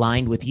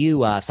aligned with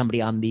you,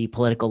 somebody on the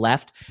political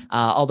left,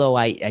 although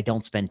I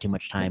don't spend too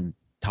much time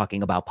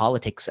talking about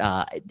politics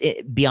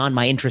beyond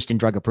my interest in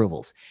drug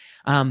approvals.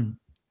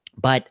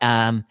 But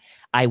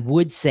I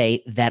would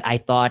say that I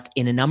thought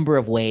in a number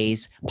of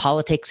ways,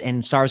 politics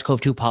and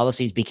SARS-CoV-2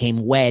 policies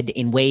became wed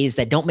in ways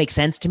that don't make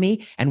sense to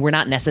me and were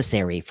not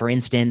necessary. For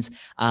instance,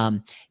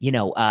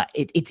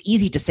 it's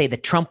easy to say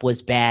that Trump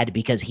was bad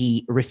because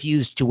he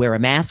refused to wear a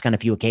mask on a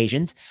few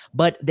occasions,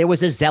 but there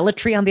was a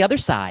zealotry on the other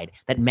side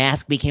that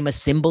mask became a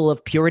symbol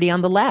of purity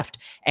on the left.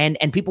 And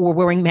people were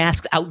wearing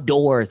masks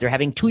outdoors. They're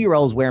having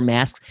 2-year-olds wear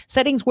masks,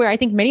 settings where I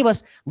think many of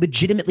us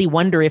legitimately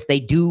wonder if they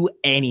do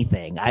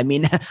anything. I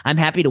mean, I'm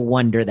happy to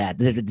wonder that.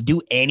 To do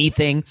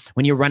anything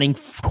when you're running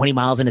 20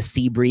 miles in a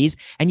sea breeze,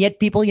 and yet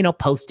people,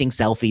 posting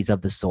selfies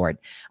of the sort.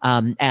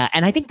 And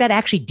I think that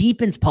actually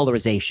deepens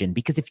polarization,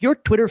 because if your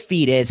Twitter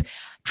feed is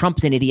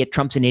Trump's an idiot,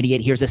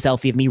 here's a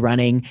selfie of me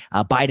running,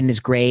 Biden is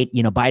great,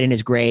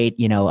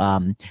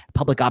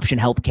 public option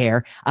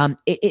healthcare,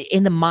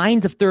 in the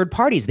minds of third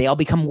parties, they all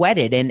become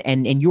wedded,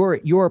 and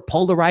you're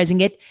polarizing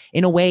it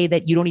in a way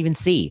that you don't even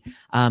see.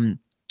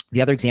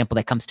 The other example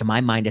that comes to my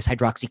mind is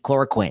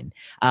hydroxychloroquine.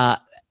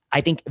 I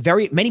think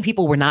many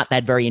people were not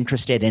that very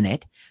interested in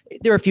it.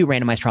 There are a few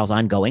randomized trials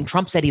ongoing.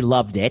 Trump said he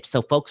loved it,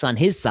 so folks on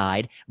his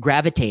side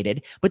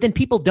gravitated. But then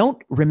people don't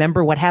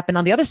remember what happened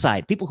on the other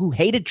side. People who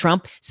hated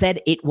Trump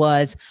said it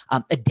was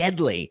a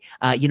deadly.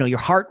 Your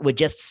heart would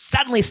just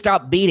suddenly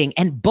stop beating.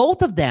 And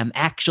both of them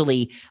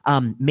actually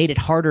made it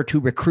harder to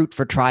recruit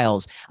for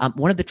trials.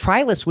 One of the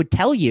trialists would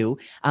tell you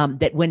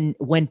that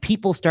when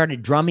people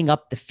started drumming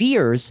up the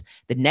fears,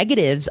 the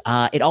negatives,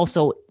 it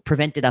also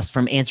prevented us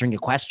from answering a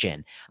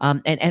question.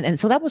 And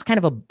so that was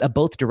kind of a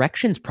both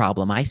directions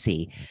problem I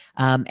see.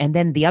 And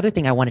then the other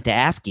thing I wanted to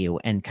ask you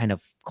and kind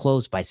of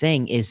close by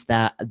saying is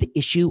the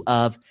issue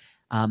of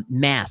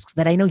masks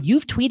that I know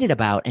you've tweeted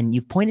about, and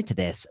you've pointed to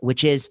this,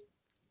 which is,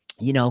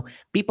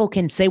 people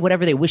can say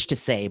whatever they wish to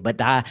say, but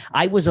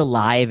I was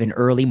alive in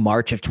early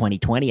March of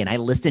 2020, and I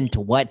listened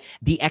to what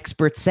the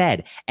experts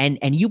said.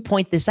 And you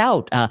point this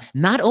out.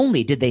 Not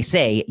only did they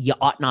say you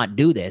ought not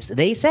do this,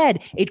 they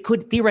said it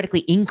could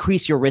theoretically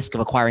increase your risk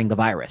of acquiring the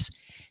virus.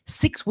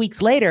 6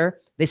 weeks later,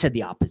 they said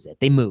the opposite.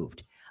 They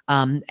moved.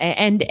 And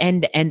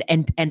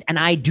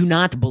I do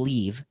not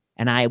believe,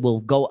 and I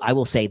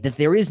will say that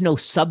there is no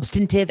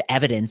substantive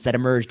evidence that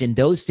emerged in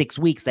those 6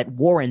 weeks that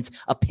warrants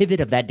a pivot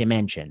of that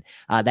dimension.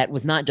 That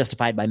was not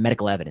justified by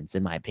medical evidence,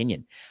 in my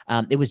opinion.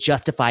 It was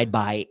justified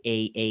by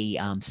a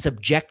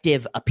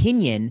subjective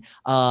opinion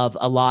of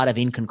a lot of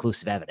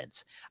inconclusive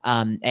evidence.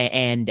 And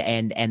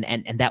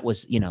that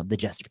was, the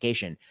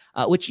justification,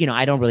 which,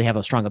 I don't really have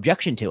a strong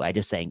objection to. I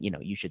just saying,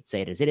 you should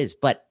say it as it is.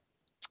 But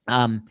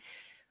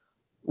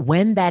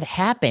when that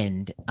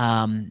happened,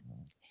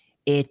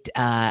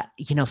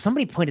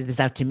 somebody pointed this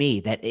out to me,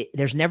 that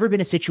there's never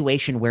been a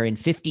situation where in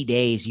 50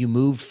 days you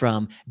moved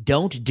from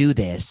don't do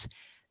this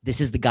this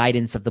is the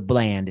guidance of the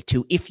bland,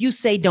 to if you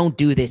say don't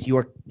do this,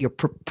 you're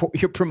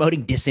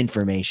promoting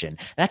disinformation.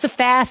 That's a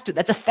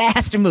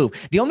fast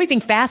move. The only thing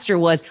faster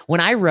was when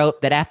I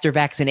wrote that after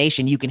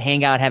vaccination you can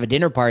hang out, have a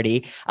dinner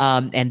party,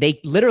 and they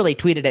literally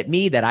tweeted at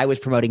me that I was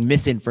promoting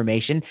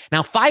misinformation.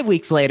 Now 5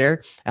 weeks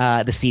later,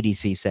 the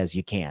CDC says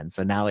you can.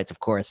 So now it's of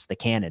course the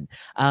canon.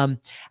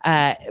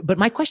 But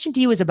my question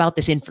to you is about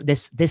this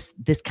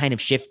kind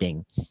of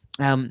shifting.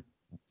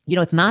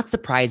 It's not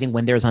surprising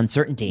when there's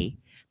uncertainty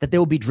that there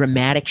will be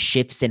dramatic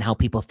shifts in how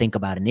people think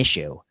about an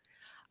issue.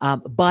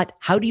 But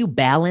how do you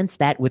balance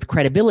that with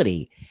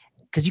credibility?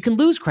 Because you can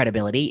lose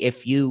credibility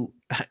if you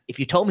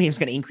told me it was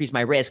going to increase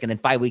my risk, and then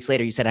 5 weeks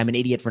later you said I'm an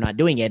idiot for not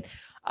doing it.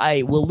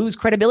 I will lose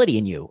credibility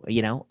in you.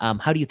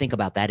 How do you think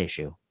about that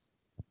issue?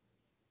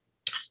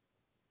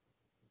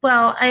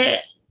 Well, I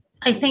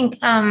think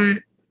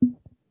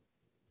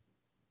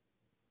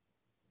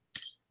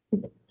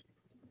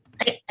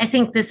I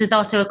think this is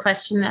also a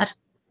question that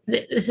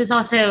this is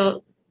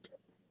also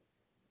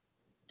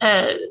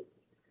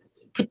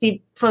could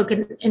be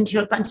broken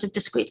into a bunch of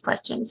discrete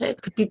questions.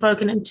 It could be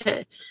broken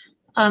into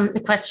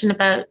the question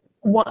about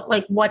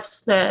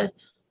what's the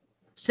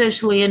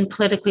socially and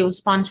politically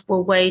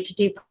responsible way to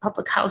do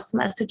public health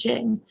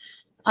messaging.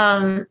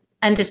 And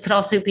it could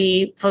also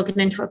be broken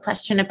into a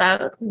question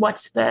about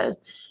what's the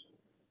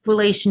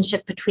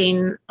relationship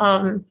between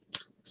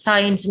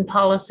science and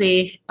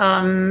policy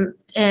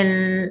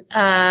in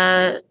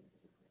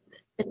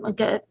like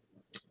a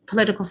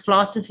political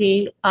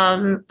philosophy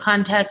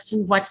context,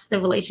 and what's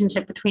the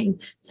relationship between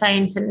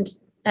science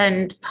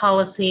and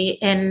policy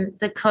in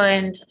the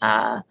current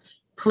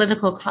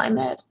political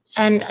climate.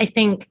 And I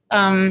think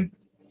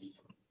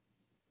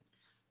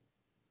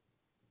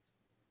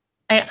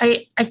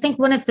I think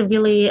one of the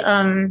really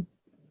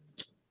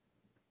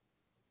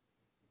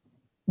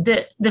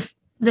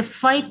the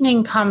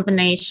frightening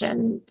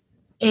combination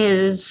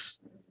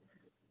is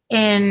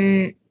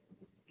in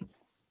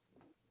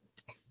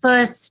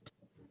first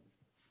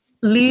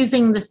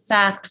losing the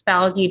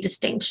fact-value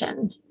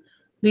distinction,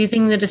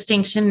 losing the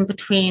distinction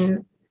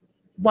between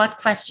what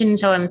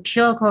questions are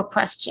empirical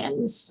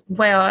questions,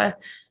 where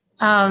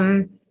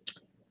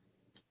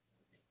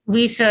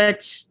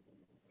research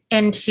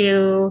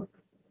into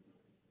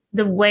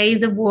the way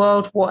the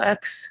world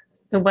works,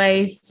 the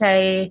way,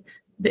 say,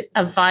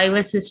 a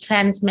virus is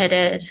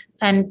transmitted,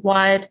 and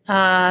what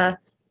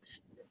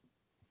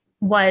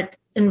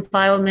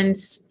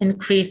environments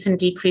increase and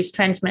decrease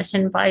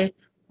transmission by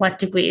what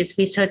degrees.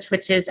 Research,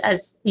 which is,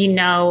 as you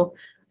know,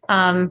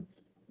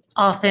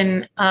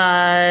 often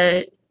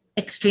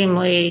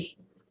extremely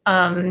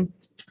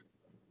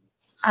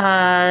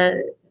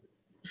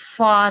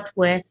fraught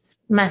with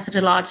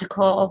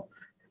methodological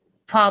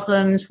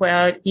problems,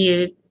 where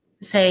you,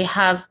 say,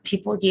 have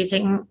people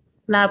using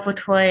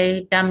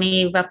laboratory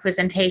dummy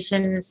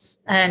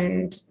representations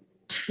and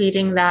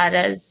treating that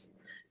as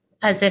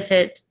if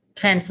it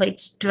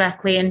translates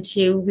directly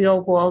into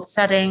real world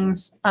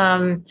settings,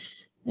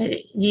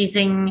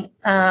 using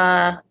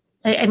we're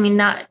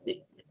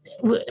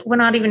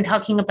not even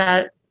talking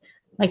about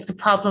like the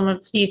problem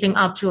of using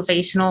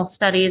observational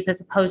studies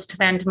as opposed to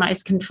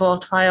randomized control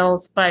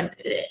trials, but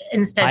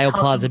instead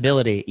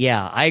bioplausibility.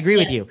 Yeah, I agree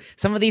with you.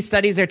 Some of these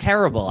studies are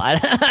terrible. I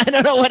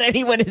don't know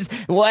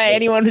why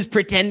anyone is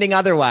pretending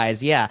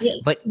otherwise. Yeah.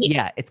 But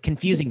it's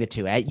confusing the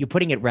two. You're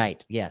putting it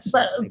right. Yes.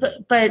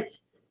 But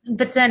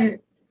then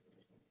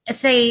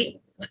assume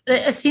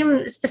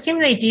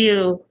they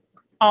do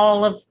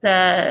all of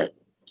the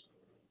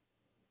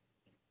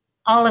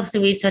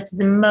research in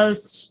the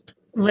most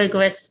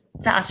rigorous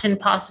fashion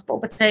possible,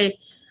 but I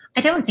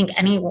don't think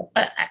anyone.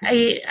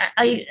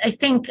 I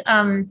think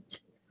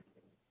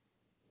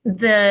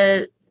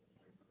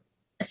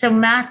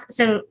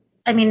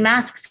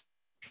masks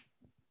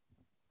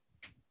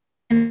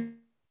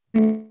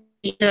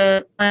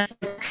either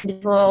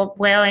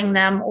wearing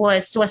them or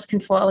as source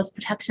control as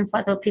protection for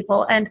other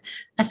people. And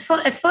as far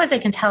as I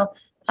can tell,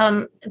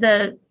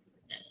 the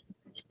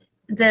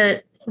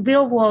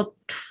real world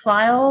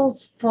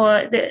trials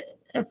for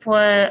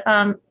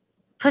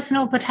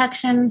personal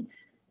protection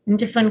in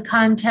different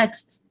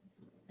contexts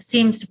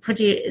seems to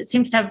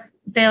have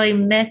very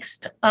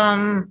mixed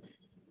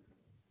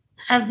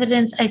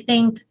evidence. I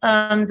think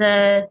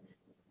the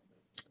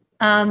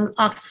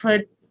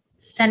Oxford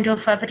Center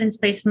for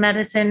Evidence-Based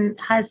Medicine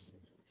has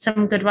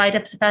some good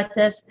write-ups about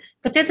this,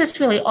 but there just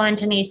really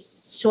aren't any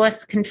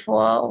source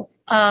control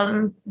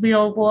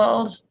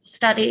real-world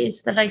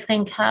studies that I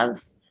think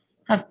have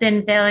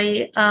been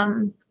very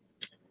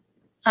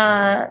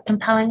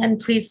compelling. And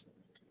please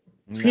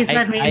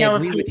let me know. I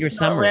agree with your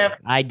summary.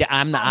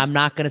 I'm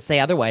not going to say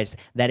otherwise.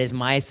 That is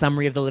my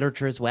summary of the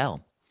literature as well.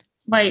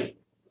 Right,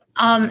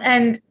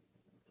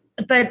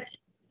 but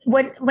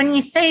when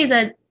you say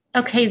that,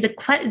 okay, the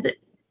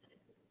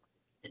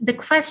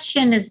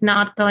question is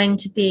not going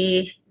to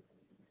be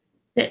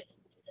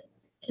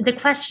the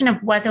question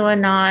of whether or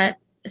not,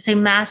 say,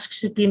 masks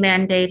should be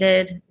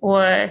mandated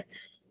or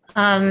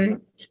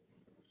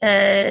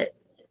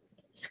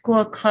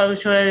school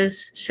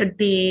closures should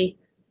be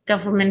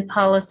government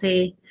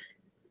policy,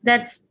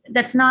 that's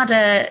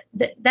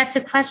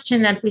a question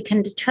that we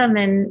can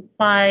determine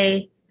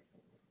by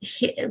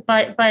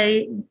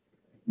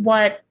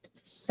what,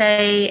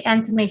 say,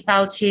 Anthony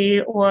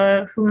Fauci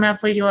or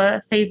whomever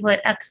your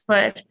favorite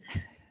expert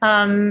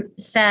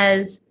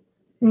says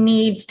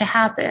needs to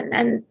happen.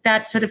 And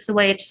that's sort of the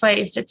way it's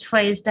phrased. It's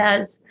phrased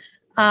as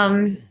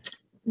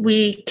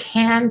we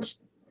can't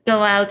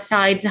go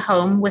outside the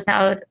home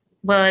without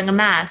wearing a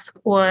mask,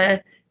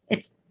 or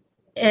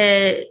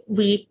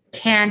we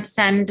can't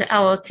send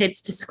our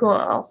kids to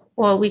school,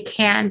 or we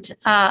can't.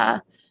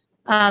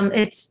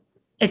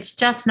 It's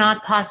just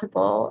not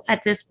possible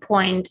at this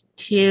point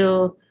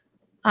to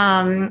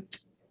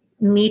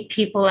meet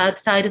people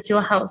outside of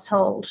your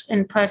household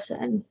in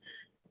person.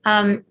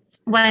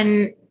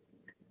 When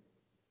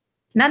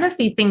none of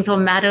these things will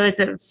matter as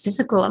a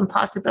physical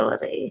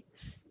impossibility.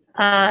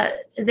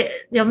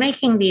 They're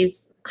making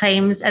these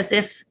claims as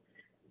if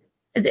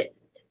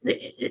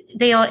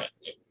they are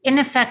in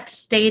effect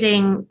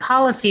stating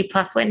policy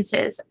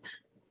preferences.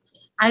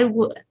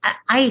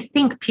 I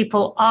think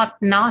people ought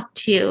not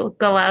to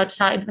go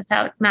outside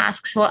without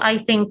masks, or I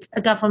think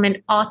a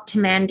government ought to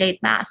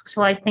mandate masks,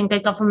 or I think a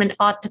government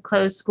ought to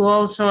close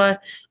schools or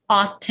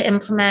ought to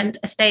implement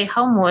a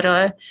stay-home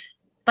order.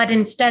 But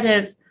instead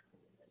of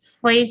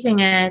phrasing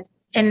it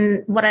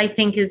in what I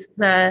think is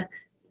the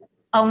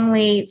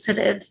only sort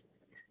of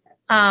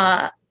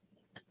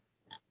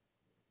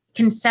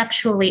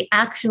conceptually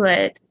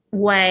accurate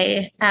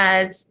way,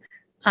 as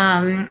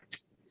a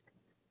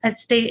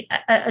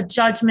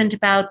judgment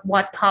about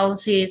what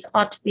policies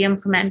ought to be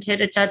implemented,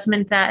 a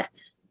judgment that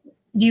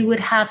you would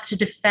have to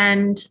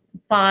defend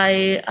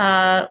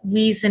by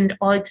reasoned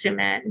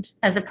argument,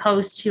 as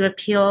opposed to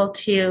appeal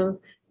to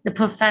the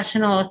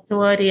professional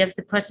authority of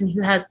the person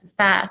who has the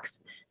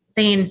facts.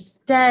 They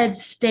instead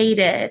state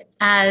it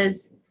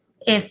as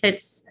if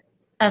it's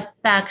a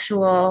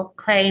factual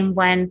claim,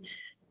 when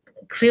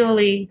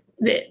clearly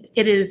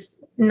it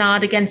is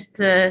not against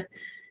the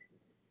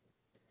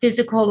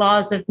physical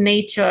laws of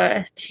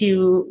nature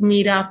to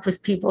meet up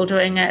with people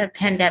during a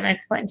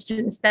pandemic, for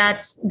instance.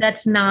 That's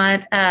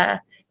not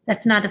a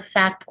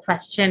fact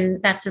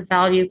question. That's a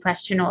value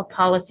question or a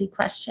policy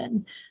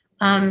question.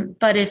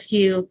 But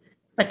to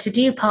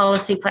do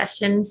policy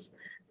questions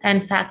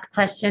and fact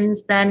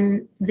questions,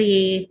 then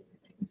the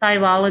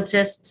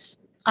virologists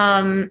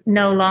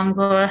no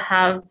longer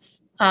have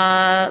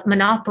a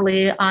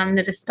monopoly on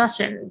the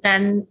discussion.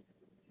 Then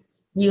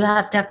you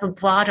have to have a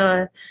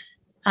broader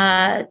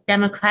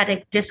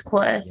democratic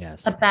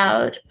discourse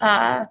about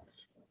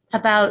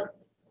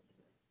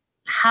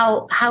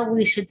how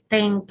we should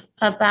think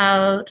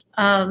about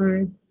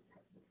the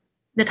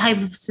type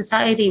of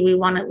society we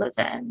want to live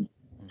in,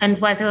 and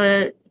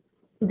whether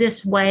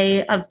this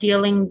way of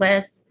dealing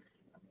with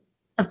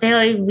a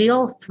very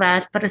real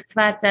threat, but a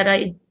threat that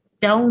I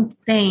don't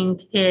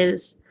think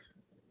is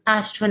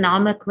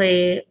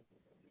astronomically,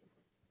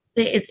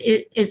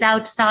 it is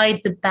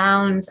outside the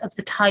bounds of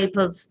the type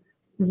of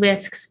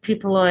risks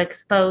people are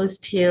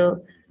exposed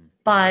to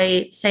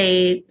by,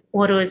 say,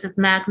 orders of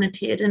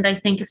magnitude. And I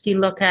think if you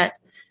look at,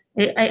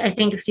 I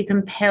think if you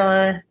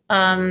compare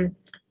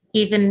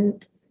even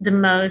the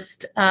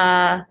most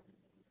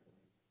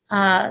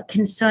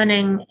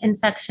concerning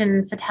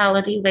infection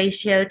fatality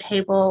ratio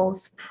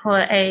tables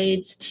for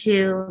AIDS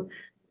to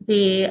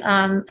the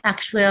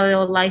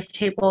actuarial life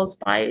tables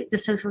by the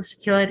Social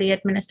Security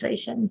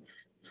Administration,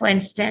 for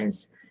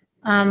instance,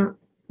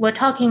 we're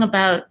talking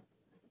about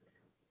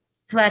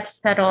threats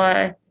that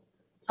are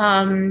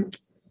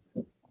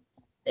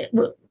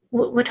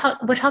we're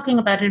talking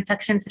about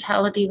infection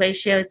fatality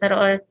ratios that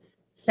are,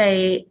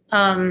 say,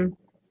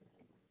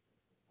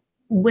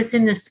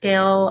 within the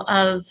scale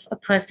of a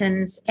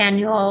person's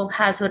annual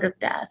hazard of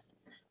death.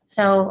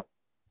 So,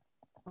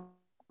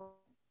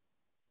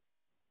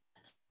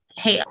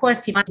 hey, of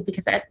course you want to,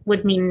 because that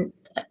would mean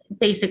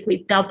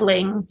basically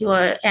doubling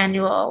your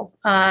annual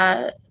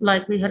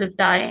likelihood of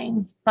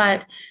dying.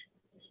 But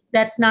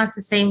that's not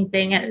the same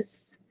thing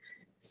as,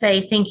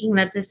 say, thinking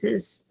that this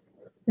is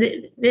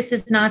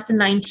not the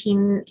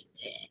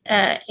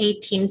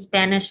 1918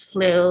 Spanish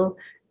flu.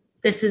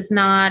 This is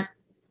not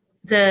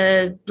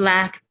the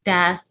Black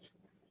Death.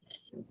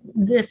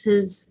 This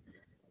is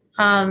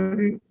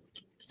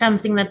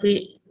something that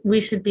we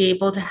should be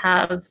able to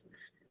have,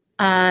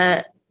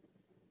 I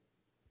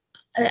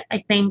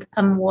think,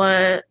 a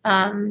more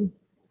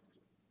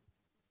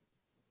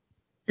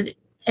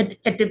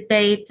a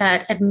debate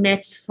that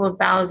admits for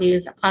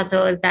values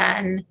other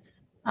than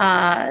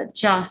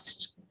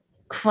just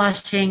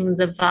crushing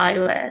the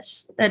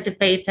virus, a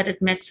debate that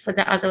admits for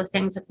the other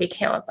things that we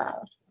care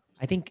about.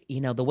 I think,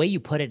 the way you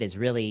put it is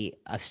really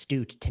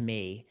astute to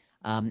me.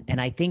 And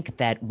I think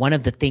that one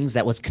of the things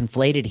that was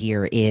conflated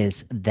here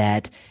is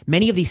that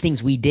many of these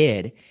things we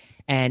did,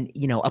 and,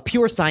 a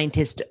pure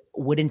scientist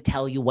wouldn't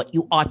tell you what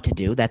you ought to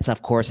do. That's,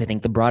 of course, I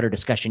think the broader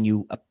discussion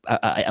you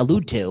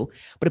allude to.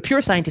 But a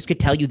pure scientist could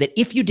tell you that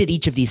if you did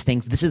each of these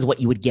things, this is what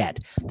you would get.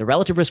 The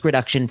relative risk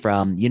reduction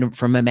from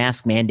a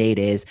mask mandate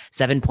is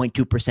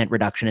 7.2%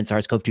 reduction in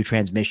SARS-CoV-2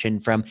 transmission.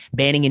 From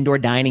banning indoor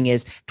dining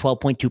is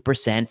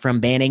 12.2%. From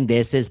banning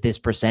this is this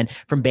percent.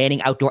 From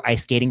banning outdoor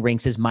ice skating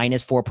rinks is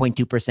minus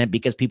 4.2%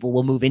 because people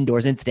will move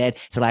indoors instead.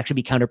 So it'll actually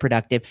be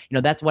counterproductive.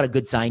 That's what a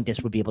good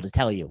scientist would be able to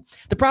tell you.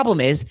 The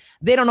problem is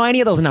they don't know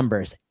any of those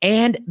numbers,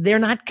 and they're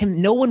not.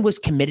 No one was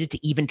committed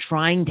to even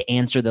trying to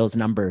answer those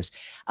numbers.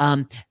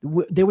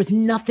 There was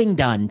nothing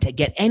done to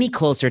get any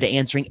closer to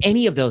answering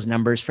any of those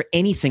numbers for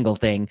any single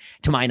thing,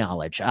 to my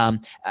knowledge.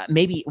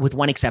 Maybe with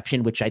one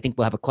exception, which I think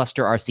will have a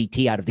cluster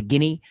RCT out of the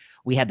Guinea.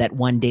 We had that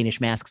one Danish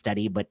mask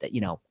study, but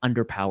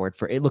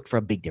underpowered it looked for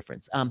a big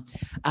difference.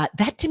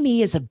 That to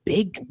me is a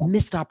big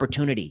missed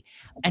opportunity,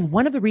 and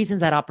one of the reasons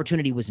that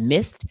opportunity was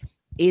missed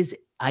is,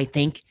 I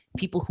think,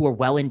 people who are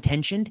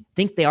well-intentioned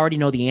think they already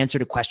know the answer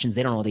to questions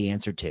they don't know the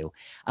answer to.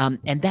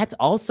 And that's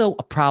also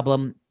a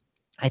problem,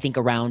 I think,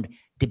 around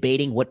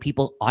debating what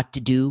people ought to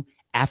do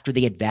after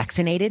they get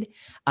vaccinated.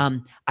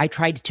 I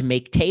tried to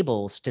make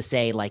tables to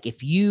say, like,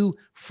 if you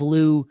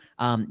flew,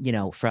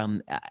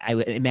 from, I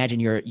would imagine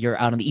you're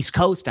out on the East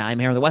Coast, I'm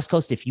here on the West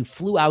Coast. If you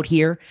flew out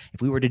here,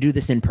 if we were to do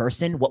this in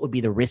person, what would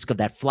be the risk of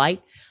that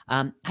flight?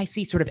 I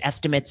see sort of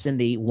estimates in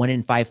the 1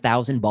 in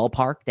 5,000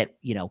 ballpark that,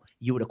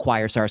 you would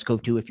acquire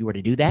SARS-CoV-2 if you were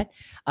to do that.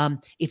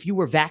 If you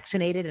were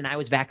vaccinated and I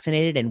was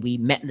vaccinated and we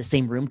met in the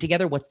same room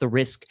together, what's the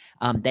risk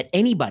that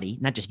anybody,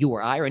 not just you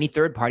or I or any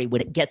third party,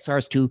 would get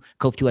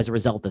SARS-CoV-2 as a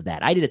result of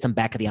that? I did it some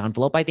back of the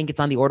envelope. I think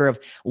it's on the order of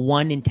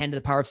 1 in 10 to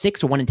the power of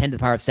 6 or 1 in 10 to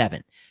the power of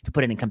 7, to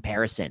put it in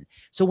comparison.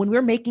 So when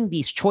we're making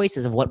these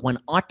choices of what one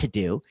ought to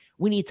do,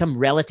 we need some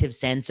relative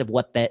sense of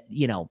what the,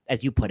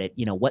 as you put it,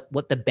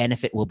 what the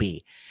benefit will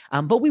be.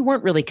 But we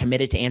weren't really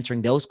committed to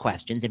answering those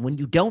questions. And when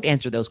you don't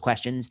answer those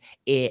questions,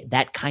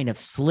 that kind of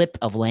slip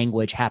of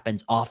language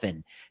happens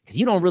often because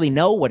you don't really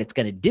know what it's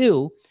going to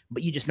do,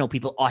 but you just know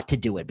people ought to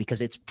do it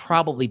because it's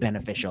probably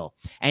beneficial.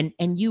 And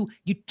you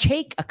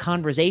take a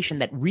conversation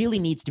that really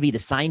needs to be the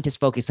scientists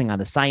focusing on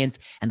the science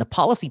and the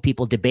policy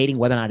people debating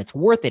whether or not it's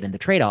worth it and the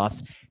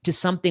trade-offs, to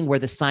something where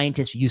the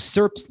scientist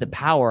usurps the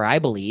power, I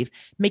believe,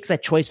 makes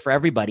that choice for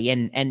everybody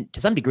and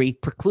to some degree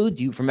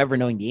precludes you from ever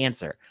knowing the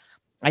answer.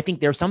 I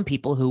think there are some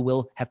people who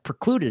will have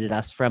precluded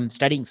us from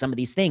studying some of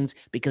these things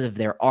because of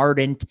their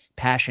ardent,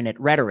 passionate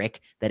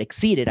rhetoric that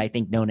exceeded, I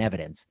think, known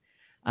evidence.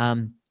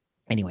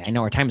 Anyway, I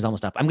know our time is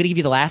almost up. I'm going to give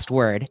you the last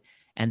word,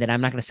 and then I'm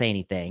not going to say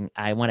anything.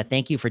 I want to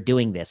thank you for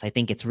doing this. I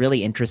think it's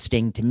really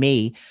interesting to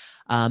me,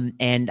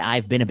 and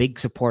I've been a big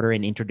supporter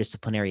in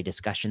interdisciplinary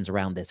discussions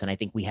around this, and I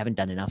think we haven't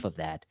done enough of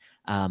that.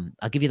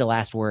 I'll give you the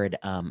last word.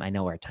 I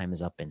know our time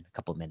is up in a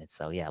couple of minutes,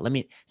 so yeah.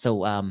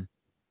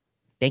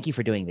 Thank you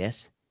for doing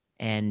this.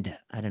 And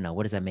I don't know,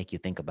 what does that make you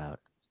think about?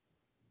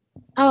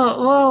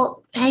 Oh,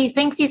 well, hey,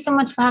 thank you so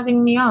much for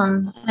having me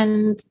on.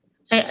 And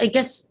I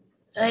guess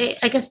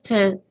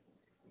to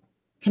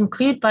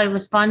conclude by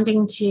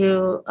responding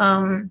to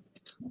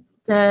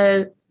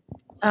the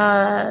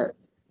I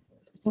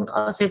think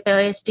also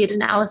very astute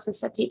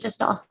analysis that you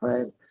just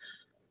offered.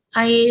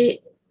 I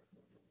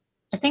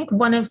think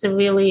one of the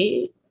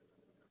really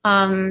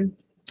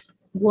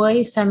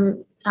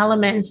worrisome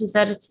elements is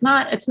that it's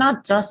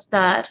not just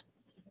that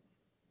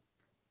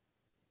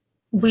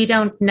we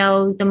don't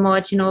know the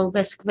marginal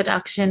risk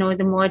reduction or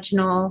the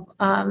marginal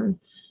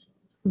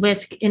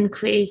risk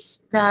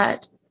increase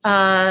that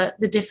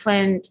the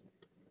different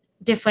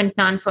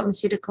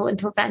non-pharmaceutical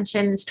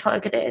interventions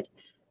targeted.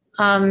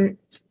 I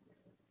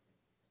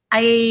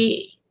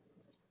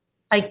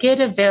get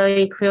a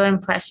very clear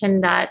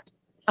impression that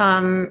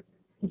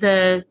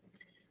the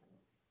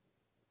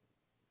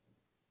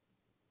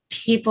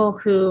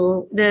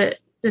people the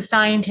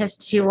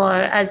scientists who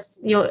are, as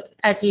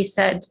you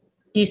said,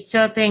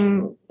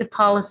 usurping the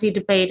policy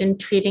debate and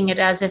treating it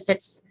as if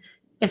it's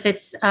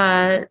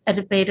a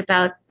debate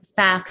about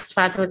facts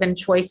rather than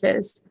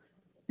choices.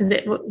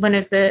 One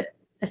of the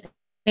I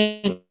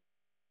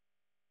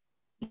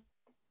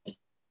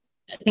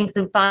think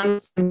the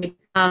values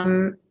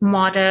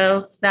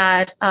motto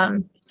that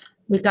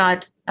we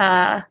got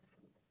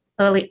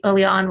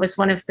early on was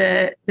one of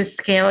the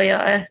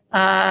scarier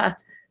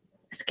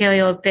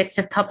bits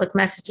of public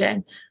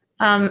messaging.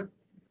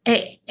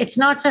 It's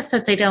not just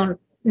that they don't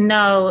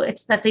know,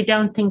 it's that they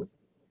don't think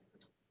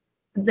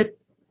the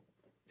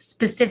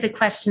specific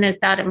question is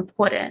that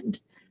important.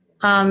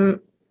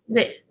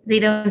 They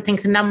don't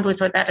think the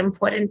numbers are that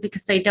important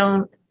because they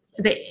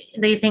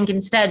think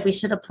instead we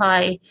should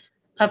apply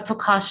a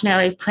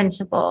precautionary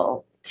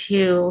principle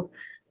to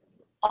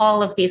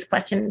all of these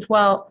questions.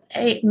 Well,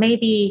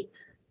 maybe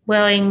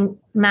wearing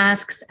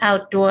masks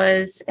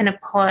outdoors in a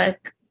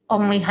park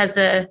only has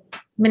a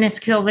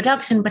minuscule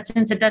reduction, but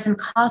since it doesn't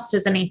cost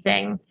us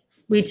anything,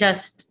 we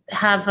just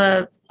have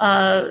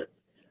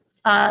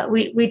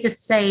we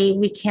just say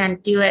we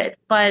can't do it.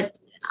 But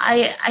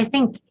I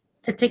think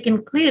to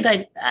conclude,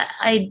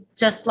 I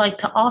just like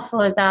to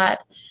offer that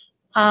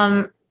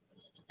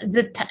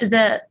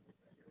the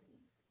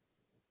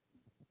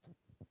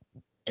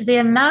the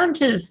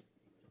amount of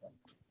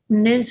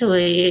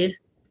misery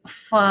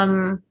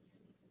from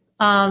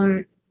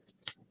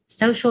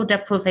social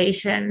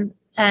deprivation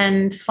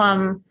and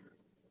from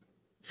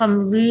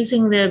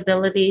losing the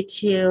ability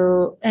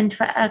to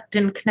interact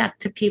and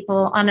connect to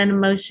people on an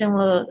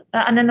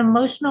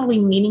emotionally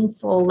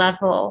meaningful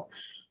level,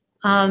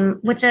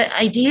 which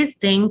I do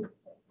think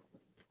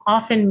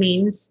often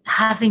means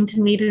having to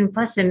meet in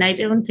person. I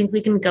don't think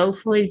we can go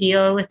for a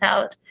year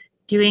without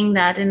doing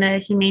that in a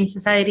humane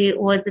society,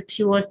 or the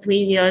 2 or 3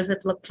 years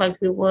it looked like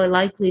we were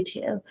likely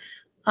to.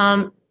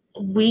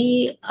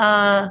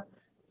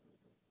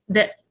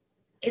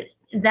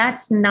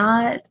 That's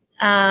not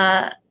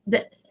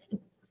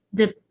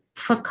the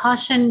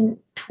precaution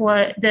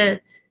toward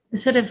the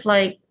sort of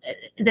like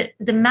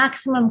the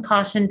maximum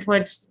caution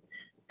towards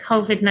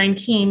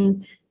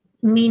COVID-19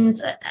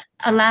 means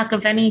a lack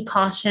of any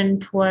caution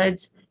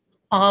towards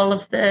all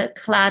of the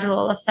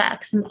collateral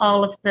effects and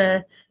all of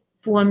the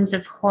forms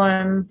of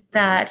harm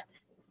that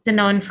the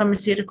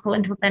non-pharmaceutical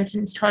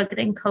interventions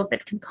targeting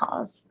COVID can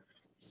cause.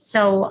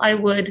 So I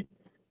would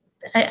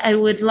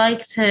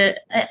like to,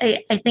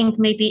 I think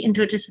maybe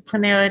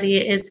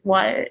interdisciplinarity is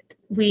what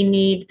we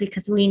need,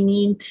 because we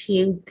need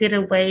to get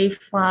away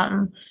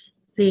from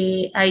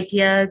the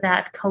idea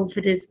that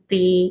COVID is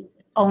the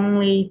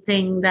only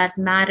thing that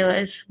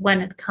matters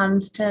when it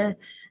comes to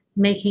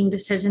making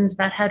decisions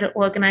about how to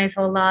organize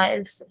our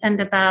lives, and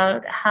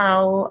about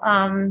how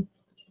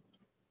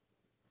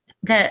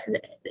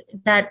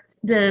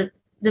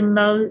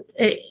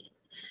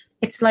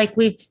it's like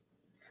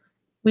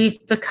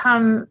we've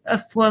become a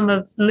form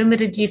of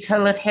limited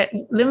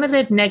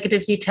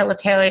negative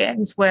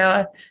utilitarians,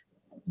 where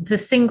the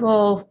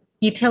single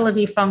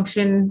utility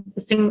function,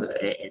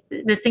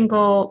 the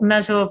single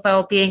measure of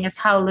well-being is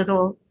how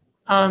little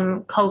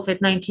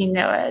COVID-19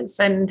 there is.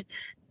 And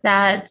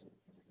that,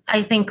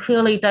 I think,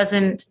 clearly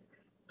doesn't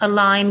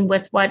align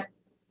with what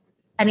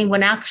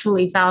anyone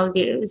actually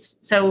values.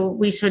 So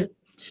we should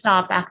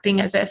stop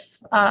acting as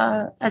if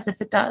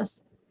it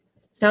does.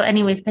 So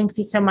anyways, thanks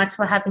you so much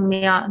for having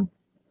me on.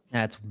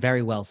 That's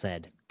very well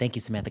said. Thank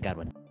you, Samantha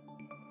Godwin.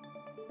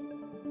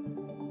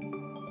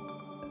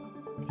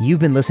 You've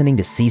been listening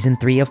to Season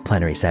 3 of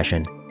Plenary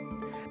Session.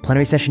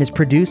 Plenary Session is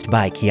produced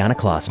by Kiana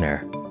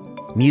Klossner.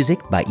 Music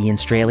by Ian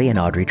Straley and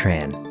Audrey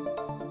Tran.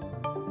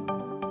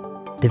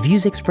 The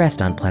views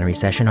expressed on Plenary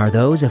Session are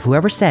those of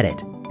whoever said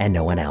it and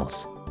no one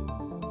else.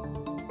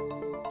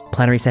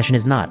 Plenary Session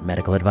is not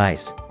medical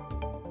advice.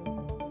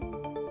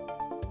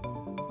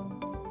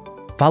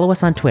 Follow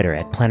us on Twitter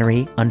at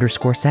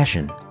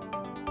plenary_session.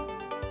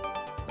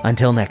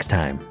 Until next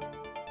time.